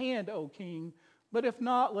your hand, O king. But if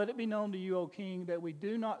not, let it be known to you, O king, that we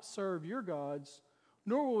do not serve your gods,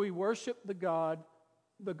 nor will we worship the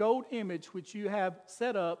gold image which you have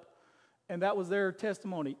set up. And that was their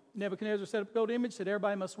testimony. Nebuchadnezzar set up a gold image, said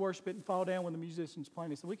everybody must worship it and fall down when the musicians play.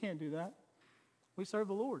 He said, we can't do that. We serve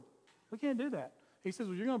the Lord. We can't do that. He says,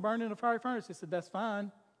 well, you're going to burn in a fiery furnace. He said, that's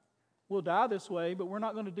fine. We'll die this way, but we're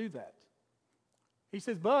not going to do that. He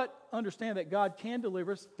says, but understand that God can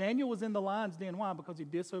deliver us. Daniel was in the lion's den. Why? Because he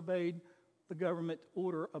disobeyed the government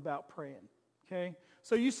order about praying. Okay?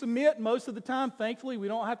 So you submit most of the time. Thankfully, we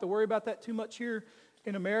don't have to worry about that too much here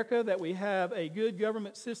in America, that we have a good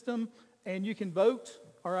government system and you can vote,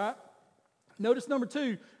 all right? Notice number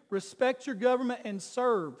 2, respect your government and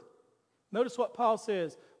serve. Notice what Paul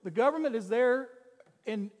says. The government is there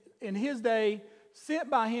in his day, sent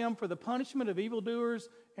by him for the punishment of evildoers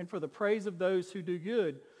and for the praise of those who do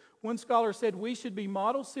good. One scholar said we should be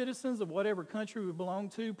model citizens of whatever country we belong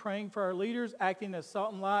to, praying for our leaders, acting as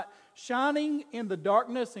salt and light, shining in the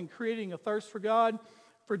darkness and creating a thirst for God.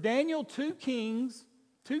 For Daniel, two kings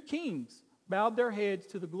bowed their heads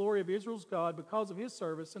to the glory of Israel's God because of his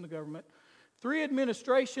service in the government. 3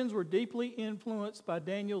 administrations were deeply influenced by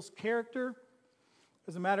Daniel's character.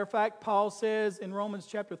 As a matter of fact, Paul says in Romans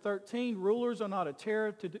chapter 13, rulers are not a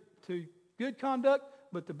terror to good conduct,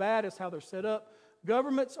 but to bad is how they're set up.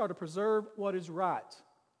 Governments are to preserve what is right.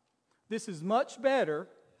 This is much better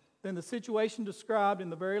than the situation described in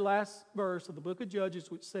the very last verse of the book of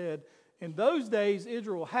Judges, which said, in those days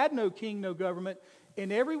Israel had no king, no government,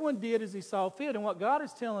 and everyone did as he saw fit. And what God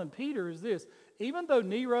is telling Peter is this: even though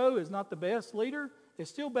Nero is not the best leader, it's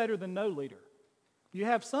still better than no leader. You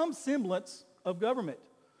have some semblance of government.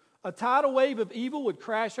 A tidal wave of evil would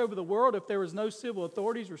crash over the world if there was no civil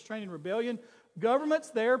authorities restraining rebellion.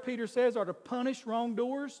 Governments there, Peter says, are to punish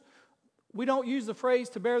wrongdoers. We don't use the phrase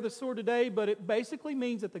to bear the sword today, but it basically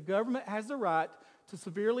means that the government has the right to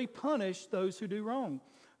severely punish those who do wrong.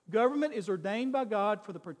 Government is ordained by God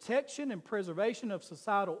for the protection and preservation of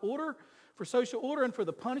societal order, for social order, and for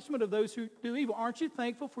the punishment of those who do evil. Aren't you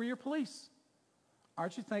thankful for your police?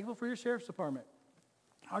 Aren't you thankful for your sheriff's department?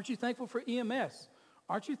 Aren't you thankful for EMS?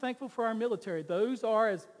 Aren't you thankful for our military? Those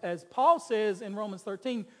are, as Paul says in Romans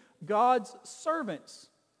 13, God's servants.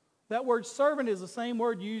 That word servant is the same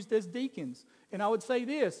word used as deacons. And I would say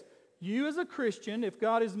this: you as a Christian, if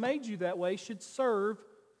God has made you that way, should serve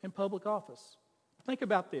in public office. Think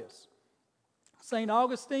about this. St.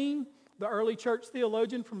 Augustine, the early church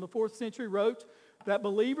theologian from the 4th century, wrote that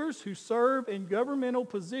believers who serve in governmental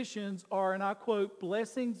positions are, and I quote,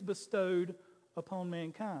 blessings bestowed upon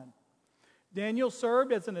mankind. Daniel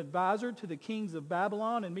served as an advisor to the kings of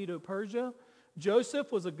Babylon and Medo-Persia.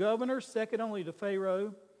 Joseph was a governor, second only to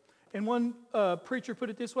Pharaoh. And one preacher put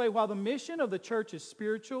it this way: while the mission of the church is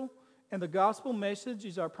spiritual and the gospel message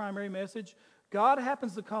is our primary message, God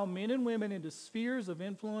happens to call men and women into spheres of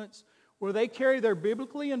influence where they carry their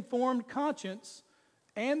biblically informed conscience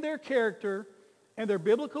and their character and their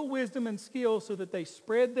biblical wisdom and skill so that they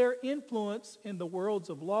spread their influence in the worlds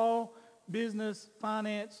of law, business,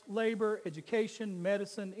 finance, labor, education,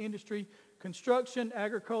 medicine, industry, construction,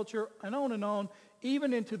 agriculture, and on,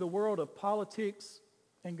 even into the world of politics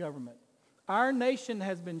and government. Our nation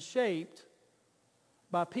has been shaped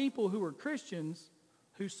by people who were Christians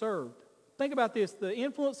who served. Think about this: the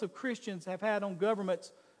influence of Christians have had on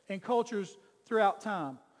governments and cultures throughout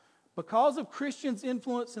time. Because of Christians'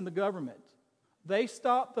 influence in the government, they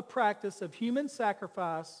stopped the practice of human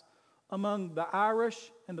sacrifice among the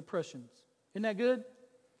Irish and the Prussians. Isn't that good?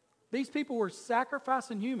 These people were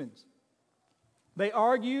sacrificing humans. They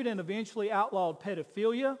argued and eventually outlawed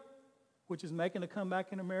pedophilia, which is making a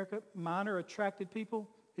comeback in America. Minor attracted people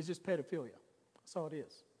is just pedophilia. That's all it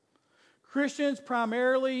is. Christians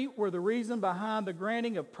primarily were the reason behind the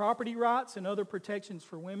granting of property rights and other protections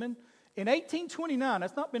for women. In 1829,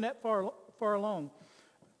 that's not been that far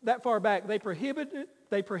back, they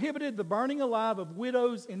prohibited the burning alive of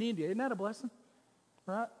widows in India. Isn't that a blessing?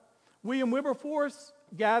 Right? William Wilberforce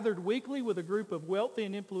gathered weekly with a group of wealthy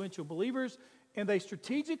and influential believers, and they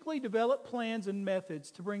strategically developed plans and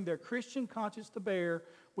methods to bring their Christian conscience to bear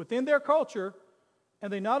within their culture.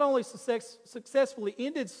 And they not only successfully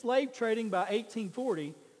ended slave trading by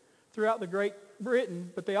 1840 throughout the Great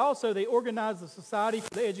Britain, but they organized the Society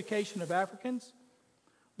for the Education of Africans,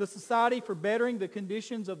 the Society for Bettering the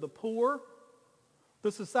Conditions of the Poor,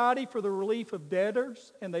 the Society for the Relief of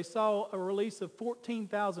Debtors, and they saw a release of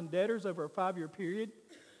 14,000 debtors over a 5-year period.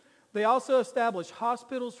 They also established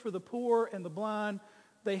hospitals for the poor and the blind.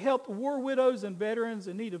 They helped war widows and veterans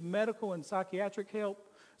in need of medical and psychiatric help.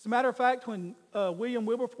 As a matter of fact, when William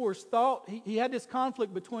Wilberforce thought, he had this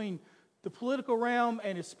conflict between the political realm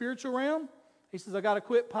and his spiritual realm. He says, I got to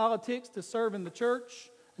quit politics to serve in the church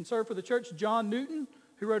and serve for the church. John Newton,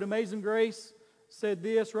 who wrote Amazing Grace, said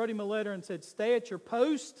this, wrote him a letter and said, stay at your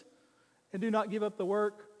post and do not give up the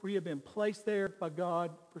work, for you have been placed there by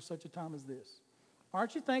God for such a time as this.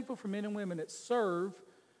 Aren't you thankful for men and women that serve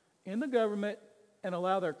in the government and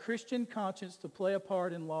allow their Christian conscience to play a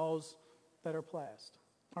part in laws that are passed?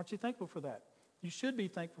 Aren't you thankful for that? You should be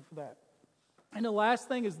thankful for that. And the last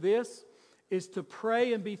thing is this, is to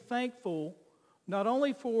pray and be thankful not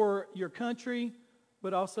only for your country,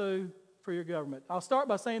 but also for your government. I'll start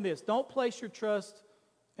by saying this: don't place your trust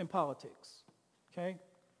in politics, okay?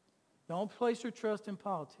 Don't place your trust in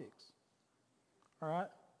politics, all right?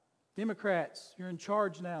 Democrats, you're in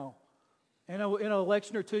charge now. In an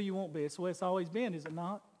election or two, you won't be. It's the way it's always been, is it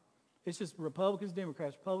not? It's just Republicans,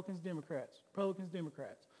 Democrats, Republicans, Democrats, Republicans,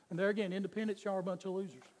 Democrats. And there again, independents, y'all are a bunch of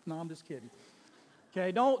losers. No, I'm just kidding.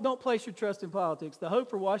 Okay, don't place your trust in politics. The hope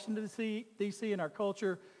for Washington, D.C. and our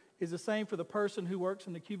culture is the same for the person who works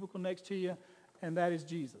in the cubicle next to you, and that is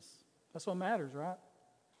Jesus. That's what matters, right?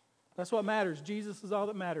 That's what matters. Jesus is all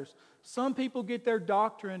that matters. Some people get their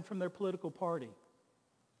doctrine from their political party.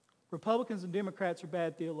 Republicans and Democrats are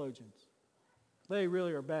bad theologians. They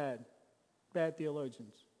really are bad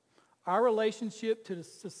theologians. Our relationship to the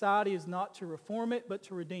society is not to reform it, but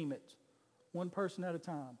to redeem it, one person at a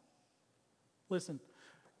time. Listen,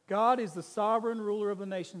 God is the sovereign ruler of the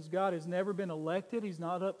nations. God has never been elected. He's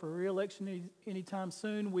not up for re-election anytime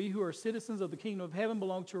soon. We who are citizens of the kingdom of heaven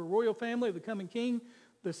belong to a royal family of the coming king.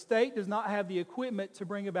 The state does not have the equipment to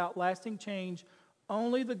bring about lasting change.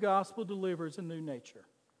 Only the gospel delivers a new nature.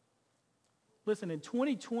 Listen, in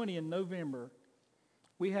 2020, in November,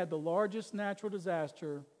 we had the largest natural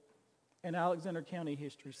disaster in Alexander County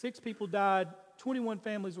history. 6 people died, 21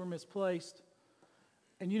 families were misplaced.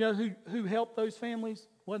 And you know who helped those families?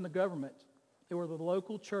 It wasn't the government. They were the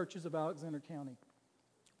local churches of Alexander County,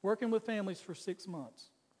 working with families for 6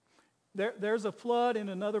 months. There's a flood in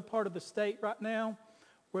another part of the state right now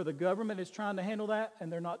where the government is trying to handle that,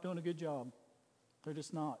 and they're not doing a good job. They're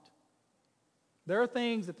just not. There are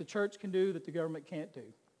things that the church can do that the government can't do,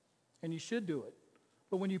 and you should do it.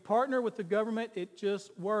 But when you partner with the government, it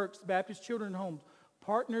just works. Baptist Children's Home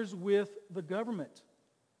partners with the government.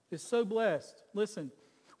 It's so blessed. Listen,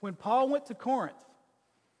 when Paul went to Corinth,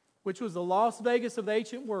 which was the Las Vegas of the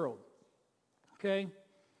ancient world, okay,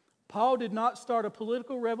 Paul did not start a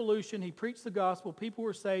political revolution. He preached the gospel, people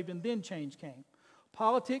were saved, and then change came.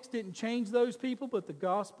 Politics didn't change those people, but the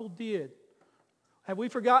gospel did. Have we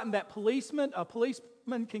forgotten that a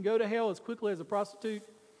policeman can go to hell as quickly as a prostitute?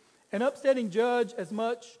 An upstanding judge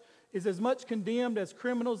is as much condemned as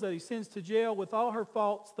criminals that he sends to jail. With all her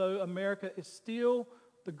faults, though, America is still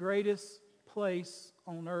the greatest place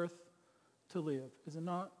on earth to live, is it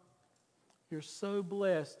not? You're so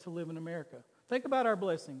blessed to live in America. Think about our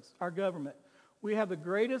blessings, our government. We have the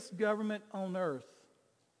greatest government on earth.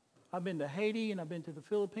 I've been to Haiti and I've been to the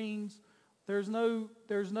Philippines. There's no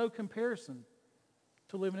comparison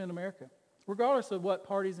to living in America, regardless of what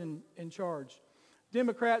party's in charge.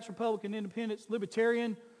 Democrats, Republican, Independents,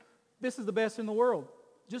 Libertarian, this is the best in the world.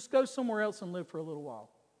 Just go somewhere else and live for a little while.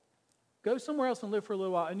 Go somewhere else and live for a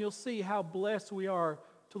little while, and you'll see how blessed we are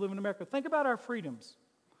to live in America. Think about our freedoms.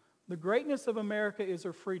 The greatness of America is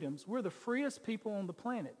our freedoms. We're the freest people on the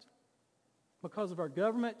planet because of our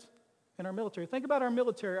government and our military. Think about our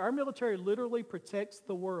military. Our military literally protects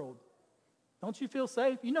the world. Don't you feel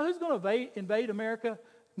safe? You know who's going to invade America?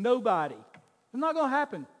 Nobody. It's not going to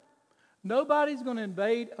happen. Nobody's going to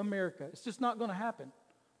invade America. It's just not going to happen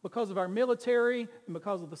because of our military and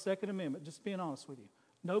because of the Second Amendment, just being honest with you.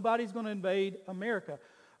 Nobody's going to invade America.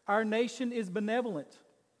 Our nation is benevolent.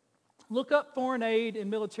 Look up foreign aid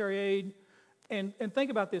and military aid and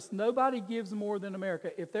think about this. Nobody gives more than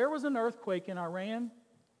America. If there was an earthquake in Iran,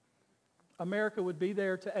 America would be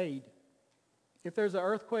there to aid. If there's an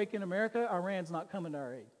earthquake in America, Iran's not coming to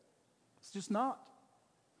our aid. It's just not.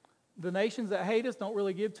 The nations that hate us don't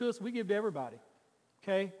really give to us. We give to everybody.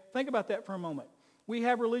 Okay? Think about that for a moment. We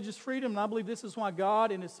have religious freedom, and I believe this is why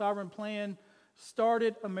God in His sovereign plan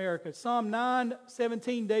started America. Psalm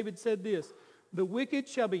 9:17, David said this, "The wicked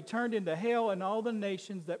shall be turned into hell, and all the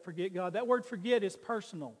nations that forget God." That word forget is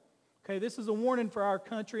personal. Okay, this is a warning for our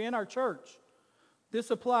country and our church. This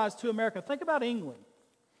applies to America. Think about England.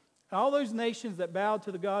 All those nations that bowed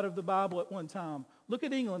to the God of the Bible at one time. Look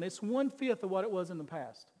at England. It's 1/5 of what it was in the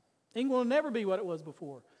past. England will never be what it was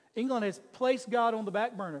before. England has placed God on the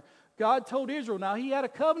back burner. God told Israel, now He had a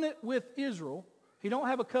covenant with Israel. He don't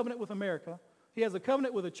have a covenant with America. He has a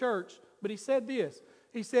covenant with a church, but He said this.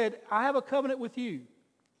 He said, I have a covenant with you.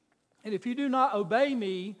 And if you do not obey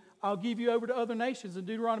me, I'll give you over to other nations. In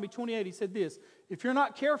Deuteronomy 28, He said this, if you're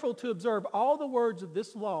not careful to observe all the words of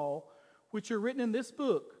this law, which are written in this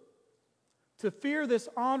book, to fear this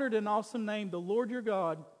honored and awesome name, the Lord your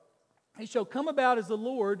God, it shall come about as the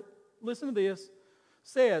Lord, listen to this,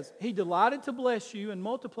 says, He delighted to bless you and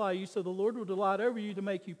multiply you, so the Lord will delight over you to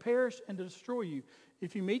make you perish and to destroy you.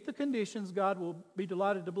 If you meet the conditions, God will be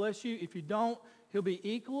delighted to bless you. If you don't, He'll be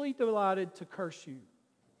equally delighted to curse you.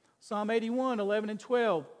 Psalm 81, 11 and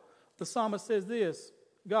 12, the psalmist says this,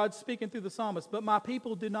 God speaking through the psalmist, but my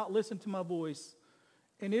people did not listen to my voice,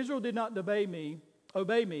 and Israel did not obey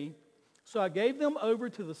me, so I gave them over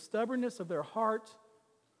to the stubbornness of their heart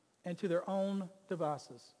and to their own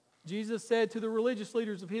devices. Jesus said to the religious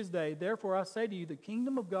leaders of His day, therefore I say to you, the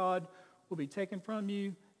kingdom of God will be taken from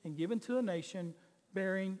you and given to a nation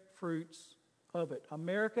bearing fruits of it.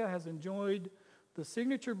 America has enjoyed the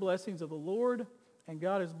signature blessings of the Lord, and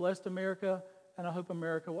God has blessed America, and I hope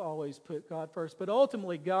America will always put God first. But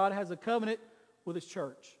ultimately, God has a covenant with His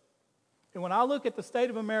church. And when I look at the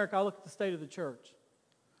state of America, I look at the state of the church.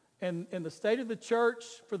 And the state of the church,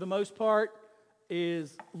 for the most part,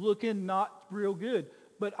 is looking not real good.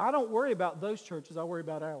 But I don't worry about those churches. I worry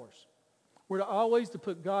about ours. We're always to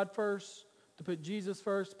put God first, to put Jesus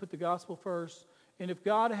first, to put the gospel first. And if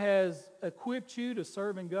God has equipped you to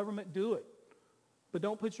serve in government, do it. But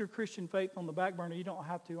don't put your Christian faith on the back burner. You don't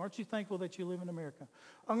have to. Aren't you thankful that you live in America?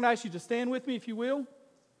 I'm going to ask you to stand with me, if you will,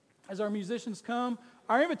 as our musicians come.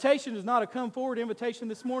 Our invitation is not a come forward invitation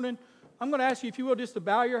this morning. I'm going to ask you, if you will, just to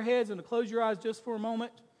bow your heads and to close your eyes just for a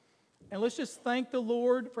moment. And let's just thank the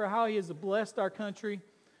Lord for how He has blessed our country.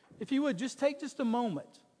 If you would, just take just a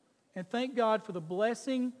moment and thank God for the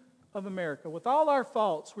blessing of America. With all our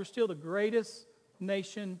faults, we're still the greatest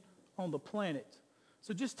nation on the planet.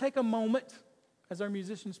 So just take a moment as our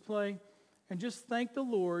musicians play and just thank the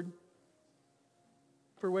Lord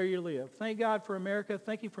for where you live. Thank God for America.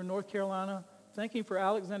 Thank you for North Carolina. Thank you for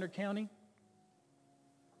Alexander County.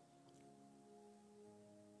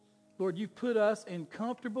 Lord, you've put us in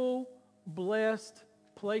comfortable, blessed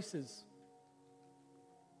places.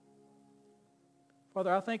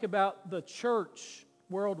 Father, I think about the church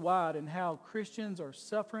worldwide and how Christians are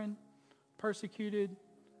suffering, persecuted,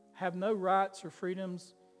 have no rights or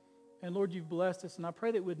freedoms. And Lord, you've blessed us, and I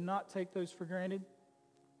pray that we would not take those for granted.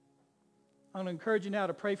 I'm going to encourage you now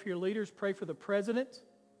to pray for your leaders, pray for the president,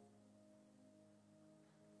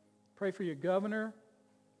 pray for your governor,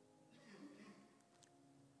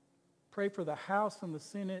 pray for the House and the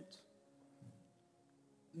Senate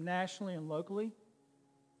nationally and locally.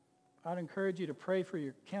 I'd encourage you to pray for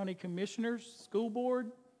your county commissioners, school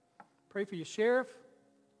board, Pray for your sheriff.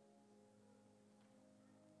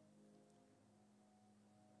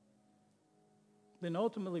 Then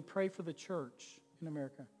ultimately pray for the church in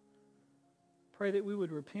America. Pray that we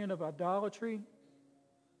would repent of idolatry,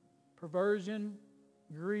 perversion,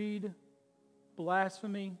 greed,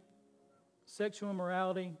 blasphemy, sexual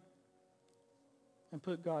immorality, and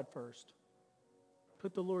put God first.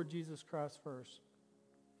 Put the Lord Jesus Christ first.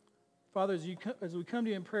 Father, as we come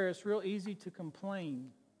to you in prayer, it's real easy to complain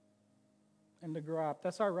and to gripe.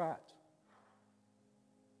 That's our right.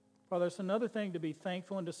 Father, it's another thing to be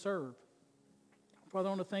thankful and to serve. Father,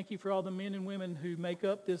 I want to thank you for all the men and women who make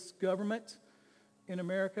up this government in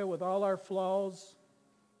America. With all our flaws,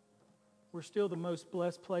 we're still the most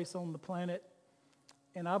blessed place on the planet.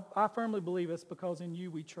 And I firmly believe it's because in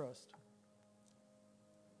you we trust.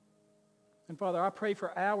 And Father, I pray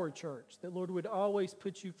for our church, that Lord would always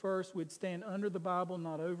put you first, would stand under the Bible,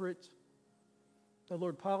 not over it. That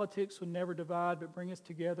Lord, politics would never divide, but bring us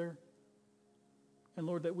together. And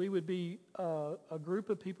Lord, that we would be a group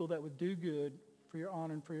of people that would do good for your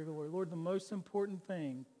honor and for your glory. Lord, the most important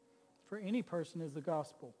thing for any person is the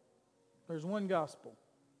gospel. There's one gospel.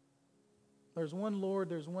 There's one Lord,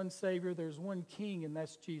 there's one Savior, there's one King, and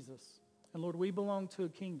that's Jesus. And Lord, we belong to a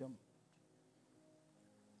kingdom.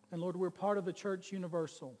 And Lord, we're part of the church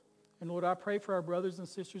universal. And Lord, I pray for our brothers and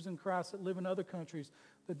sisters in Christ that live in other countries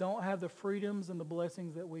that don't have the freedoms and the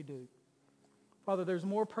blessings that we do. Father, there's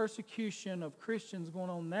more persecution of Christians going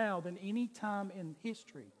on now than any time in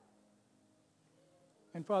history.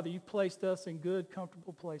 And Father, you've placed us in good,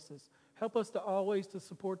 comfortable places. Help us to always to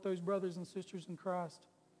support those brothers and sisters in Christ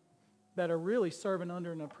that are really serving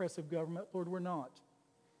under an oppressive government. Lord, we're not.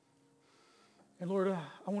 And Lord,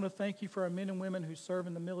 I want to thank you for our men and women who serve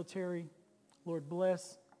in the military. Lord,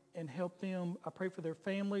 bless and help them. I pray for their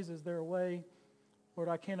families as they're away. Lord,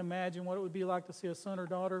 I can't imagine what it would be like to see a son or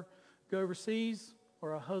daughter go overseas,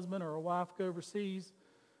 or a husband or a wife go overseas.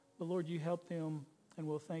 But Lord, you help them, and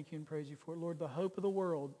we'll thank you and praise you for it. Lord, the hope of the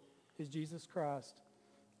world is Jesus Christ.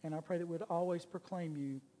 And I pray that we'd always proclaim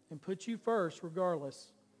you and put you first,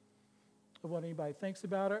 regardless of what anybody thinks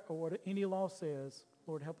about it or what any law says.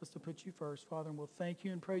 Lord, help us to put you first, Father, and we'll thank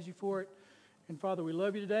you and praise you for it. And Father, we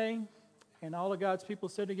love you today. And all of God's people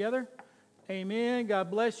said together, amen. God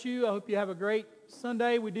bless you. I hope you have a great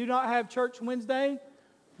Sunday. We do not have church Wednesday.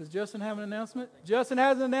 Does Justin have an announcement? Justin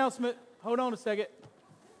has an announcement. Hold on a second.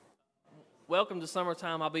 Welcome to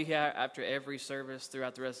summertime. I'll be here after every service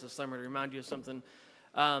throughout the rest of the summer to remind you of something.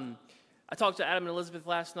 I talked to Adam and Elizabeth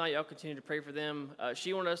last night. Y'all continue to pray for them.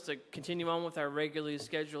 She wanted us to continue on with our regularly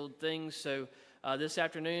scheduled things. So this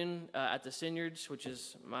afternoon at the Synyards, which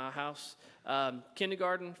is my house,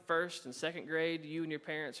 kindergarten, first and second grade, you and your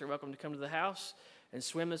parents are welcome to come to the house and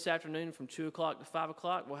swim this afternoon from 2 o'clock to 5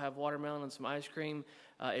 o'clock. We'll have watermelon and some ice cream.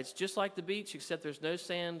 It's just like the beach, except there's no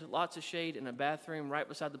sand, lots of shade, and a bathroom right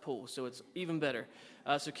beside the pool, so it's even better.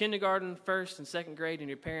 So kindergarten, first and second grade, and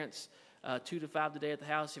your parents, 2 to 5 today at the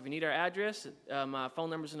house. If you need our address, my phone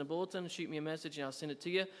number's in the bulletin. Shoot me a message, and I'll send it to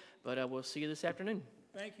you. But we'll see you this afternoon.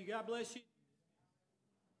 Thank you. God bless you.